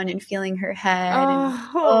reaching down and feeling her head, and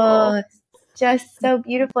Oh, oh, just so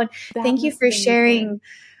beautiful. And that thank you must have for been amazing. sharing.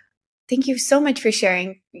 Thank you so much for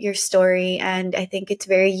sharing your story. And I think it's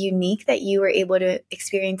very unique that you were able to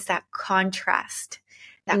experience that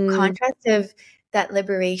Mm, contrast of that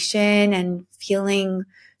liberation and feeling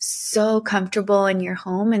so comfortable in your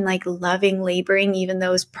home and like loving laboring, even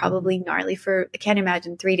though it's probably gnarly for, I can't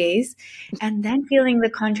imagine, 3 days. And then feeling the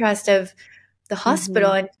contrast of the mm-hmm,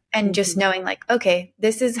 hospital and just mm-hmm. knowing like, okay,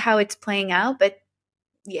 this is how it's playing out, but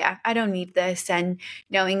yeah, I don't need this. And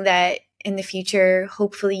knowing that in the future,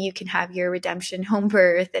 hopefully you can have your redemption home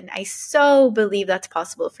birth. And I so believe that's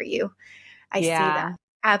possible for you. I see that Yeah. Thank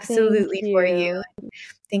absolutely for you. you. I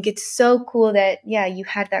think it's so cool that, yeah, you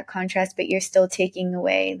had that contrast, but you're still taking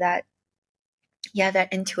away that, yeah,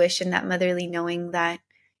 that intuition, that motherly knowing that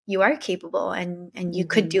you are capable and you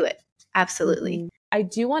could Mm-hmm, do it. Absolutely. mm-hmm. I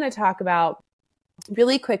do want to talk about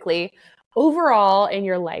really quickly overall in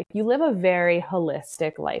your life, you live a very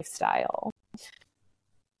holistic lifestyle,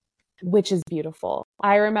 which is beautiful.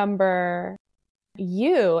 I remember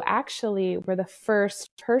you actually were the first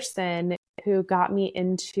person who got me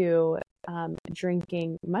into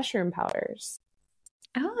drinking mushroom powders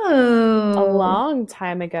a Oh, long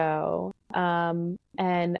time ago. And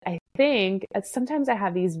I think sometimes I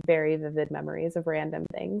have these very vivid memories of random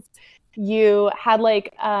things. You had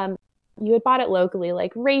you had bought it locally,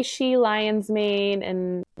 like reishi, lion's mane,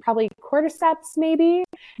 and probably cordyceps, maybe.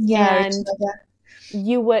 yeah. And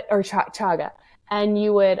you would, or chaga, and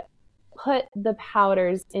you would put the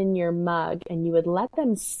powders in your mug and you would let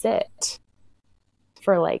them sit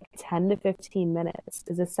for like 10 to 15 minutes.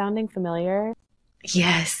 Is this sounding familiar?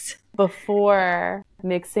 Yes. Before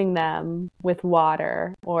mixing them with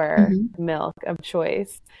water or Hmm. milk of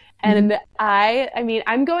choice. Hmm. And I mean,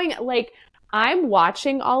 I'm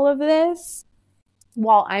watching all of this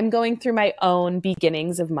while I'm going through my own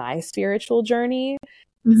beginnings of my spiritual journey.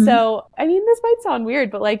 Hmm. So, I mean, this might sound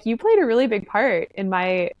weird, but like you played a really big part in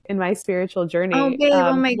my spiritual Oh, journey. babe.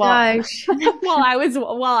 Oh my While gosh.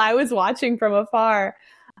 while I was watching from afar.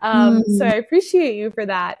 So Mm, I appreciate you for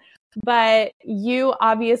that. But you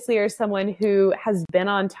obviously are someone who has been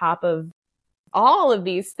on top of all of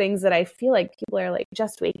these things that I feel like people are like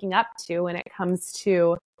just waking up to when it comes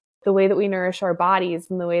to the way that we nourish our bodies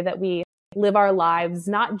and the way that we live our lives,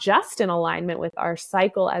 not just in alignment with our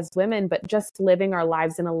cycle as women, but just living our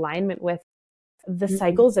lives in alignment with the mm,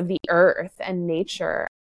 cycles of the earth and nature.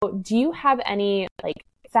 Do you have any like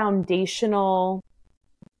foundational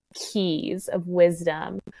keys of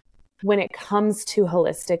wisdom when it comes to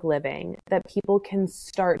holistic living that people can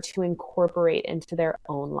start to incorporate into their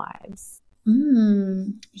own lives?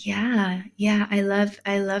 yeah, yeah. I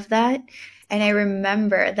love that. And I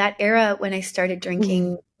remember that era when I started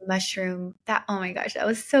drinking mushroom. That, oh my gosh, that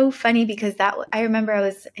was so funny because I remember I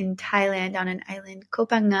was in Thailand on an island, Koh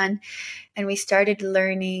Phangan, and we started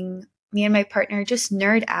learning. Me and my partner just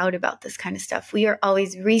nerd out about this kind of stuff. We are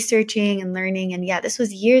always researching and learning. And yeah, this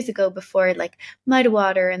was years ago before like mud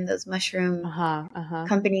water and those mushroom Uh-huh, uh-huh.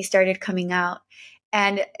 companies started coming out.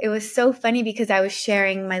 And it was so funny because I was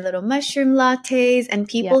sharing my little mushroom lattes, and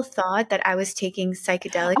Yeah. people thought that I was taking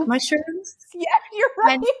psychedelic Oh, mushrooms. yeah, you're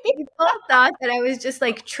And right. people thought that I was just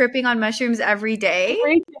like tripping on mushrooms every day.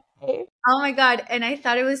 Every day. Oh my God. And I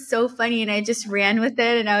thought it was so funny. And I just ran with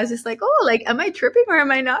it. And I was just like, oh, like, am I tripping or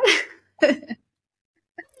am I not?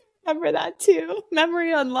 Remember that too.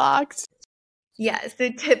 Memory unlocked. Yeah. So,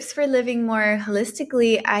 tips for living more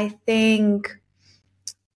holistically, I think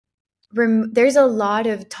there's a lot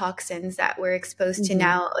of toxins that we're exposed to Mm-hmm.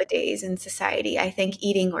 nowadays in society. I think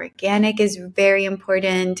eating organic is very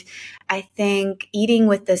important. I think eating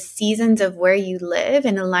with the seasons of where you live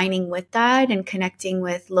and aligning with that and connecting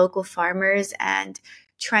with local farmers and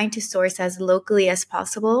trying to source as locally as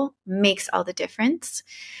possible makes all the difference.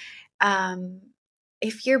 Um,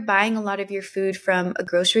 if you're buying a lot of your food from a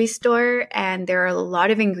grocery store and there are a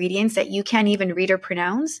lot of ingredients that you can't even read or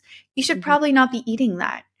pronounce, you should probably not be eating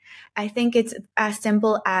that. I think it's as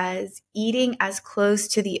simple as eating as close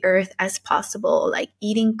to the earth as possible, like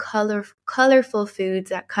eating colorful foods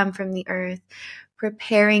that come from the earth,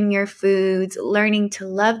 preparing your foods, learning to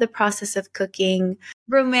love the process of cooking,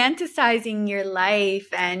 romanticizing your life,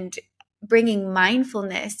 and bringing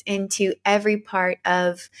mindfulness into every part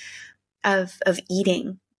of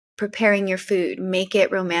eating, preparing your food. Make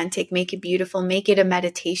it romantic, make it beautiful, make it a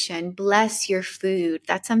meditation. Bless your food.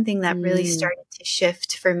 That's something that really started to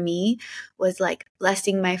shift for me, was like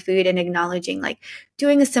blessing my food and acknowledging, like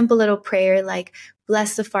doing a simple little prayer, like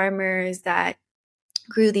bless the farmers that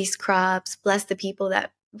grew these crops, bless the people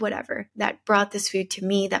that whatever that brought this food to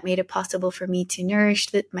me, that made it possible for me to nourish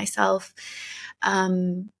myself.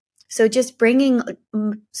 So just bringing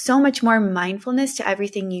so much more mindfulness to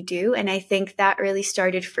everything you do. And I think that really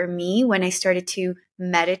started for me when I started to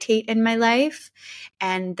meditate in my life.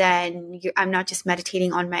 And then I'm not just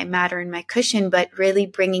meditating on my mat or in my cushion, but really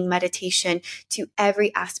bringing meditation to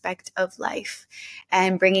every aspect of life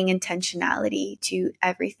and bringing intentionality to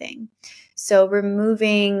everything. So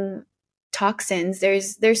removing toxins,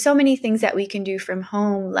 there's so many things that we can do from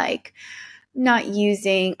home, like not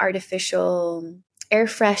using artificial air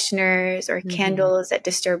fresheners or candles that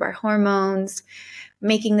disturb our hormones,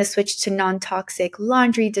 making the switch to non-toxic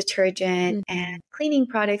laundry detergent and cleaning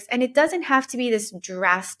products. And it doesn't have to be this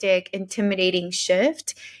drastic, intimidating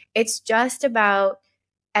shift. It's just about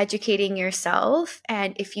educating yourself.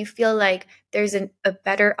 And if you feel like there's a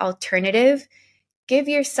better alternative, give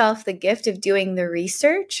yourself the gift of doing the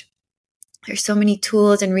research. There's so many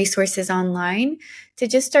tools and resources online to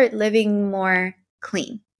just start living more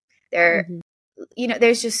clean.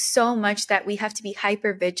 There's just so much that we have to be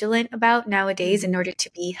hyper vigilant about nowadays in order to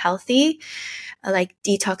be healthy, like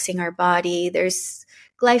detoxing our body. There's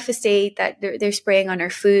glyphosate that they're spraying on our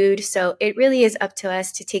food. So it really is up to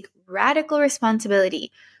us to take radical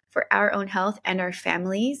responsibility for our own health and our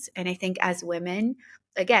families. And I think as women,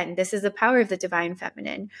 again, this is the power of the divine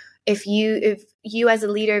feminine. If you as a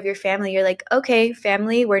leader of your family, you're like, okay,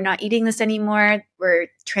 family, we're not eating this anymore, we're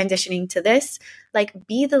transitioning to this, like,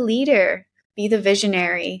 be the leader, be the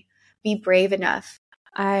visionary, be brave enough.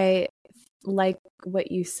 I like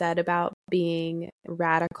what you said about being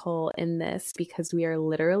radical in this, because we are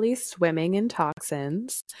literally swimming in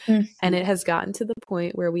toxins. And it has gotten to the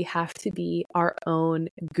point where we have to be our own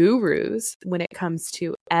gurus when it comes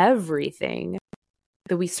to everything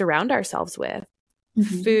that we surround ourselves with.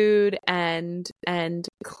 Food and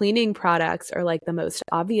cleaning products are like the most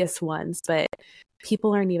obvious ones, but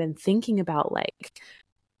people aren't even thinking about like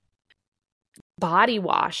body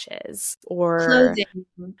washes or clothing,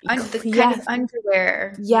 kind of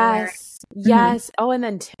underwear. Yes. Oh, and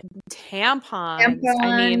then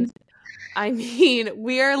tampons. I mean,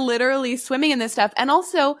 we are literally swimming in this stuff. And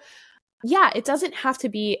also, yeah, it doesn't have to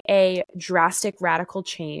be a drastic, radical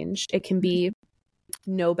change. It can be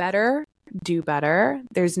know better, do better.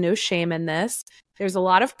 There's no shame in this. There's a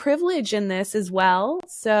lot of privilege in this as well.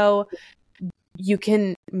 So you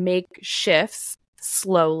can make shifts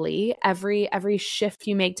slowly. Every shift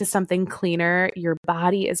you make to something cleaner, your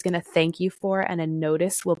body is going to thank you for, and a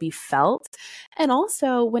notice will be felt. And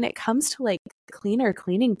also, when it comes to like cleaner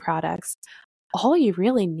cleaning products, all you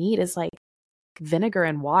really need is like vinegar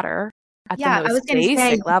and water at the most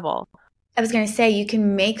basic level. I was going to say, you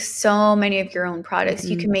can make so many of your own products.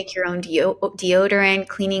 You can make your own deodorant,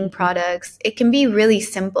 cleaning products. It can be really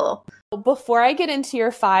simple. Before I get into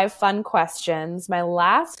your 5 fun questions, my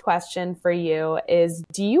last question for you is,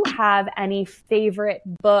 do you have any favorite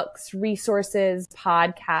books, resources,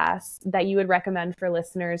 podcasts that you would recommend for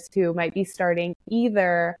listeners who might be starting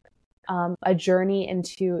either a journey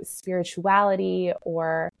into spirituality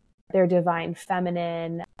or their divine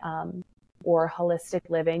feminine or holistic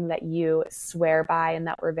living that you swear by and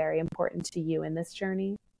that were very important to you in this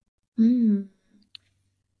journey?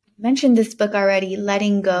 Mentioned this book already,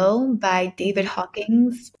 Letting Go by David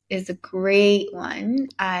Hawkins is a great one.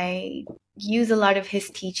 I use a lot of his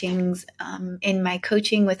teachings in my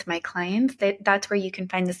coaching with my clients. That's where you can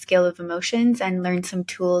find the scale of emotions and learn some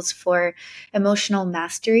tools for emotional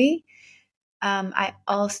mastery. I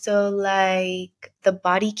also like The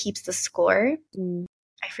Body Keeps the Score.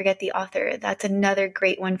 I forget the author. That's another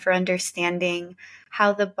great one for understanding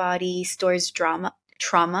how the body stores trauma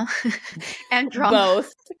and drama.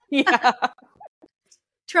 Both. Yeah.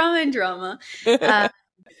 Trauma and drama.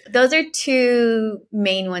 Those are 2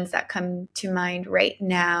 main ones that come to mind right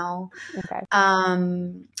now. Okay.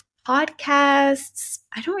 Podcasts.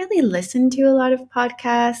 I don't really listen to a lot of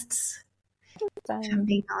podcasts. If I'm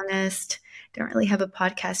being honest, don't really have a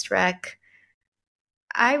podcast rec.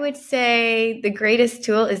 I would say the greatest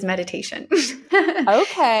tool is meditation.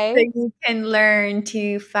 Okay. So you can learn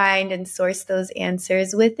to find and source those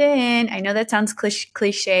answers within. I know that sounds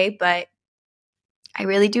cliche, but I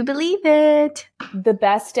really do believe it. The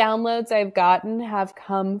best downloads I've gotten have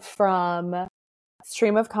come from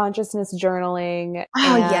stream of consciousness journaling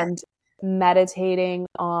and meditating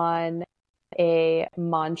on a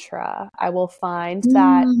mantra. I will find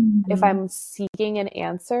that if I'm seeking an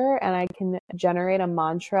answer and I can generate a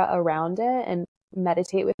mantra around it and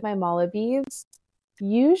meditate with my mala beads,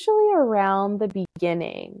 usually around the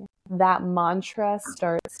beginning, that mantra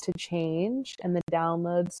starts to change and the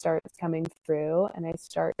download starts coming through, and I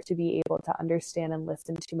start to be able to understand and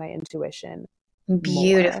listen to my intuition.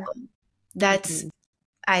 Beautiful. More. That's,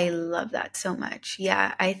 I love that so much.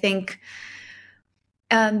 Yeah, I think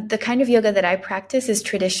the kind of yoga that I practice is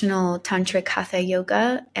traditional tantric hatha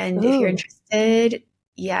yoga. And if you're interested,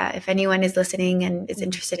 if anyone is listening and is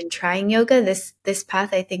interested in trying yoga, this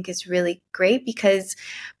path I think is really great, because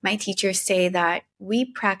my teachers say that we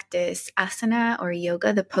practice asana or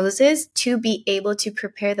yoga, the poses, to be able to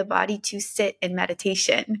prepare the body to sit in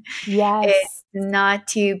meditation. Yes. It's not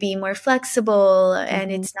to be more flexible,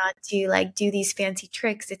 and it's not to like do these fancy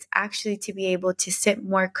tricks. It's actually to be able to sit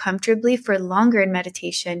more comfortably for longer in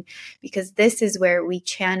meditation, because this is where we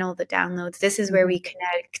channel the downloads. This is where we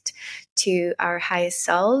connect to our highest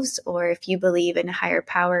selves, or if you believe in a higher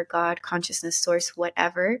power, God, consciousness, source,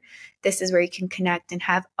 whatever, this is where you can connect and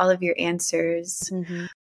have all of your answers.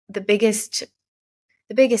 The biggest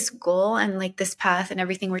goal, and like this path and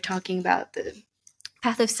everything we're talking about, the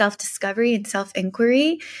path of self-discovery and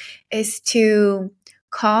self-inquiry, is to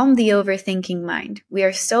calm the overthinking mind. We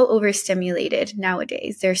are so overstimulated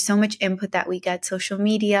nowadays. There's so much input that we get, social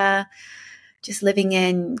media, just living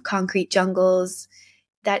in concrete jungles,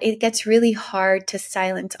 that it gets really hard to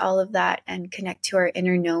silence all of that and connect to our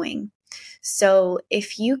inner knowing. So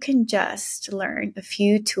if you can just learn a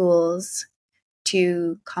few tools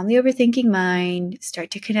to calm the overthinking mind, start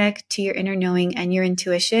to connect to your inner knowing and your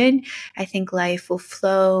intuition, I think life will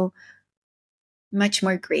flow much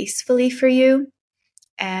more gracefully for you.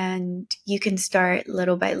 And you can start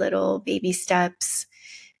little by little, baby steps.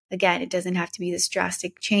 Again, it doesn't have to be this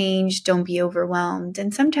drastic change. Don't be overwhelmed.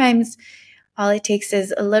 And sometimes all it takes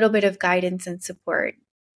is a little bit of guidance and support.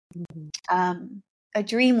 A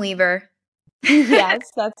dream weaver.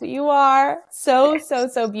 Yes, that's what you are. So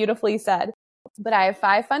beautifully said. But I have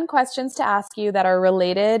 5 fun questions to ask you that are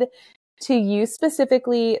related to you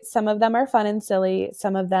specifically. Some of them are fun and silly.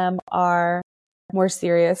 Some of them are more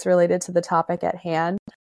serious, related to the topic at hand.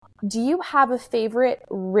 Do you have a favorite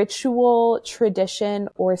ritual, tradition,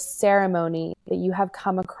 or ceremony that you have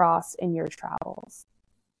come across in your travels?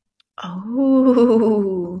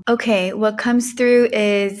 Oh, okay. What comes through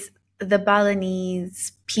is the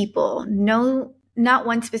Balinese people. No, not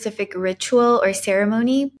one specific ritual or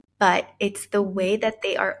ceremony, but it's the way that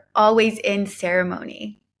they are always in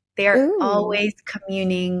ceremony. They are always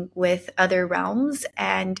communing with other realms.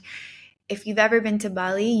 And if you've ever been to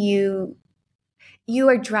Bali, you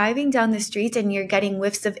are driving down the streets and you're getting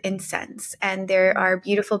whiffs of incense. And there are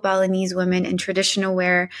beautiful Balinese women in traditional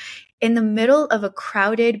wear in the middle of a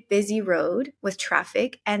crowded, busy road with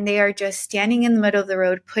traffic. And they are just standing in the middle of the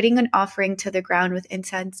road, putting an offering to the ground with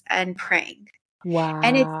incense and praying. Wow.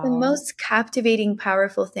 And it's the most captivating,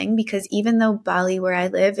 powerful thing, because even though Bali, where I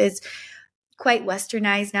live, is quite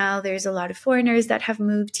westernized now, there's a lot of foreigners that have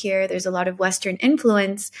moved here, there's a lot of Western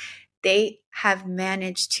influence, they have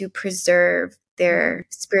managed to preserve their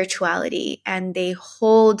spirituality and they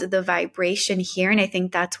hold the vibration here. And I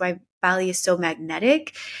think that's why Bali is so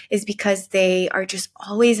magnetic, is because they are just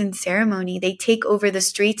always in ceremony. They take over the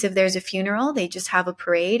streets. If there's a funeral, they just have a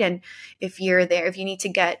parade. And if you're there, if you need to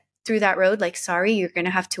get through that road, like, sorry, you're going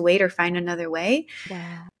to have to wait or find another way.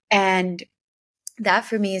 Wow. And that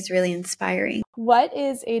for me is really inspiring. What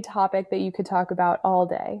is a topic that you could talk about all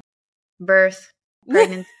day? Birth,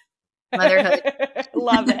 pregnancy. Motherhood.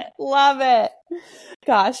 Love it. Love it.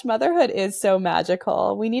 Gosh, motherhood is so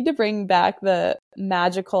magical. We need to bring back the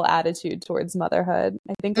magical attitude towards motherhood.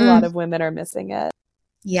 I think a lot of women are missing it.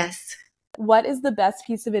 Yes. What is the best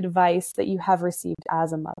piece of advice that you have received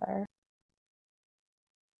as a mother?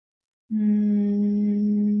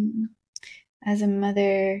 As a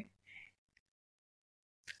mother,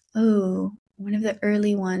 one of the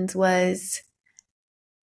early ones was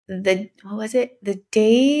the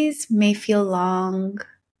days may feel long,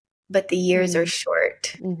 but the years are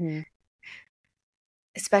short.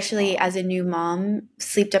 Especially as a new mom,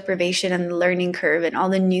 sleep deprivation and the learning curve and all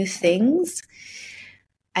the new things.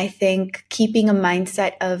 I think keeping a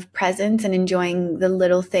mindset of presence and enjoying the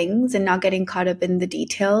little things and not getting caught up in the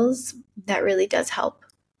details, that really does help.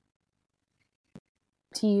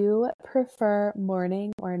 Do you prefer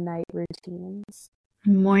morning or night routines?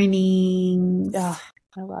 Mornings. Oh,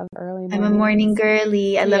 I love early mornings. I'm a morning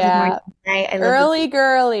girly. I love the morning night. I love early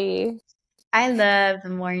girly. I love the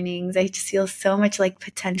mornings. I just feel so much like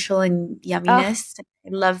potential and yumminess. I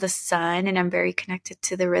love the sun, and I'm very connected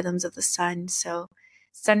to the rhythms of the sun. So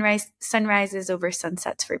sunrises over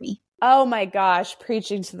sunsets for me. Oh my gosh,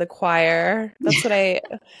 preaching to the choir. That's what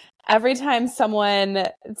every time someone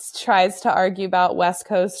tries to argue about West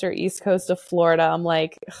Coast or East Coast of Florida, I'm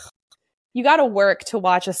like, you got to work to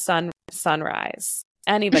watch a sunrise.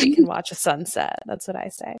 Anybody can watch a sunset. That's what I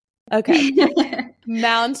say. Okay.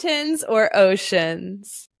 Mountains or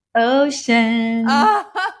oceans? Ocean.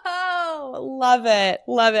 Oh, love it.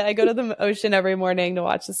 Love it. I go to the ocean every morning to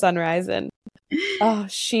watch the sunrise, and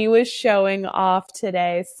she was showing off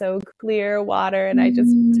today. So clear water, and I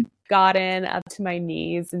just got in up to my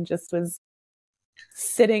knees and just was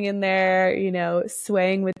sitting in there,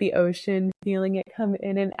 swaying with the ocean, feeling it come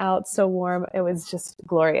in and out so warm. It was just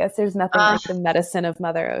glorious. There's nothing like the medicine of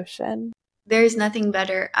Mother Ocean. There's nothing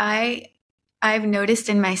better. I've noticed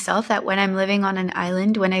in myself that when I'm living on an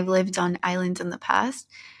island, when I've lived on islands in the past,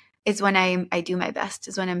 is when I do my best,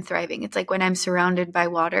 is when I'm thriving. It's like when I'm surrounded by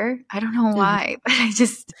water. I don't know why, but I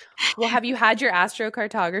just... Well, have you had your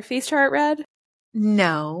astrocartography chart read?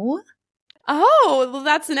 No. Oh, well,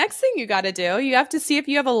 that's the next thing you got to do. You have to see if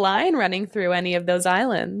you have a line running through any of those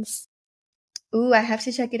islands. Ooh, I have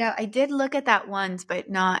to check it out. I did look at that once, but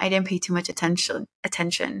no, I didn't pay too much attention.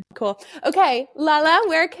 Cool. Okay, Lala,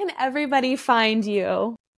 where can everybody find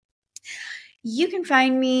you? You can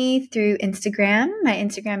find me through Instagram. My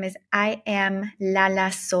Instagram is I am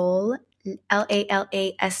Lala Soul,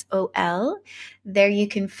 LALASOL. There you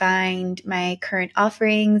can find my current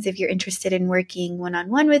offerings if you're interested in working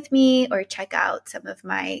one-on-one with me, or check out some of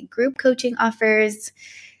my group coaching offers.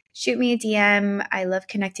 Shoot me a DM. I love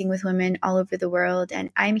connecting with women all over the world,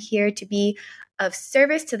 and I'm here to be of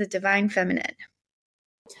service to the divine feminine.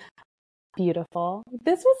 Beautiful.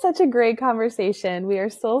 This was such a great conversation. We are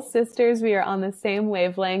soul sisters. We are on the same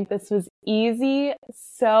wavelength. This was easy.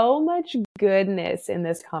 So much goodness in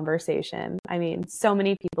this conversation. I mean, so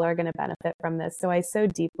many people are going to benefit from this. So I so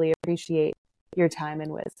deeply appreciate your time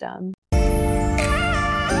and wisdom.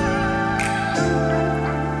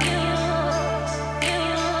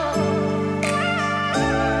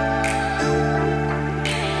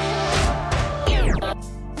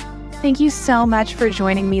 Thank you so much for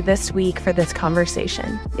joining me this week for this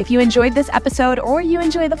conversation. If you enjoyed this episode or you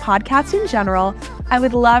enjoy the podcast in general, I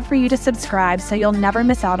would love for you to subscribe so you'll never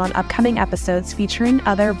miss out on upcoming episodes featuring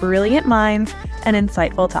other brilliant minds and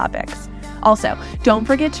insightful topics. Also, don't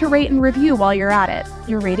forget to rate and review while you're at it.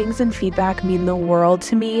 Your ratings and feedback mean the world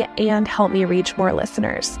to me and help me reach more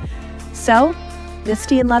listeners. So, Miss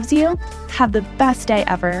Dean loves you. Have the best day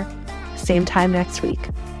ever. Same time next week.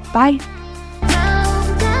 Bye.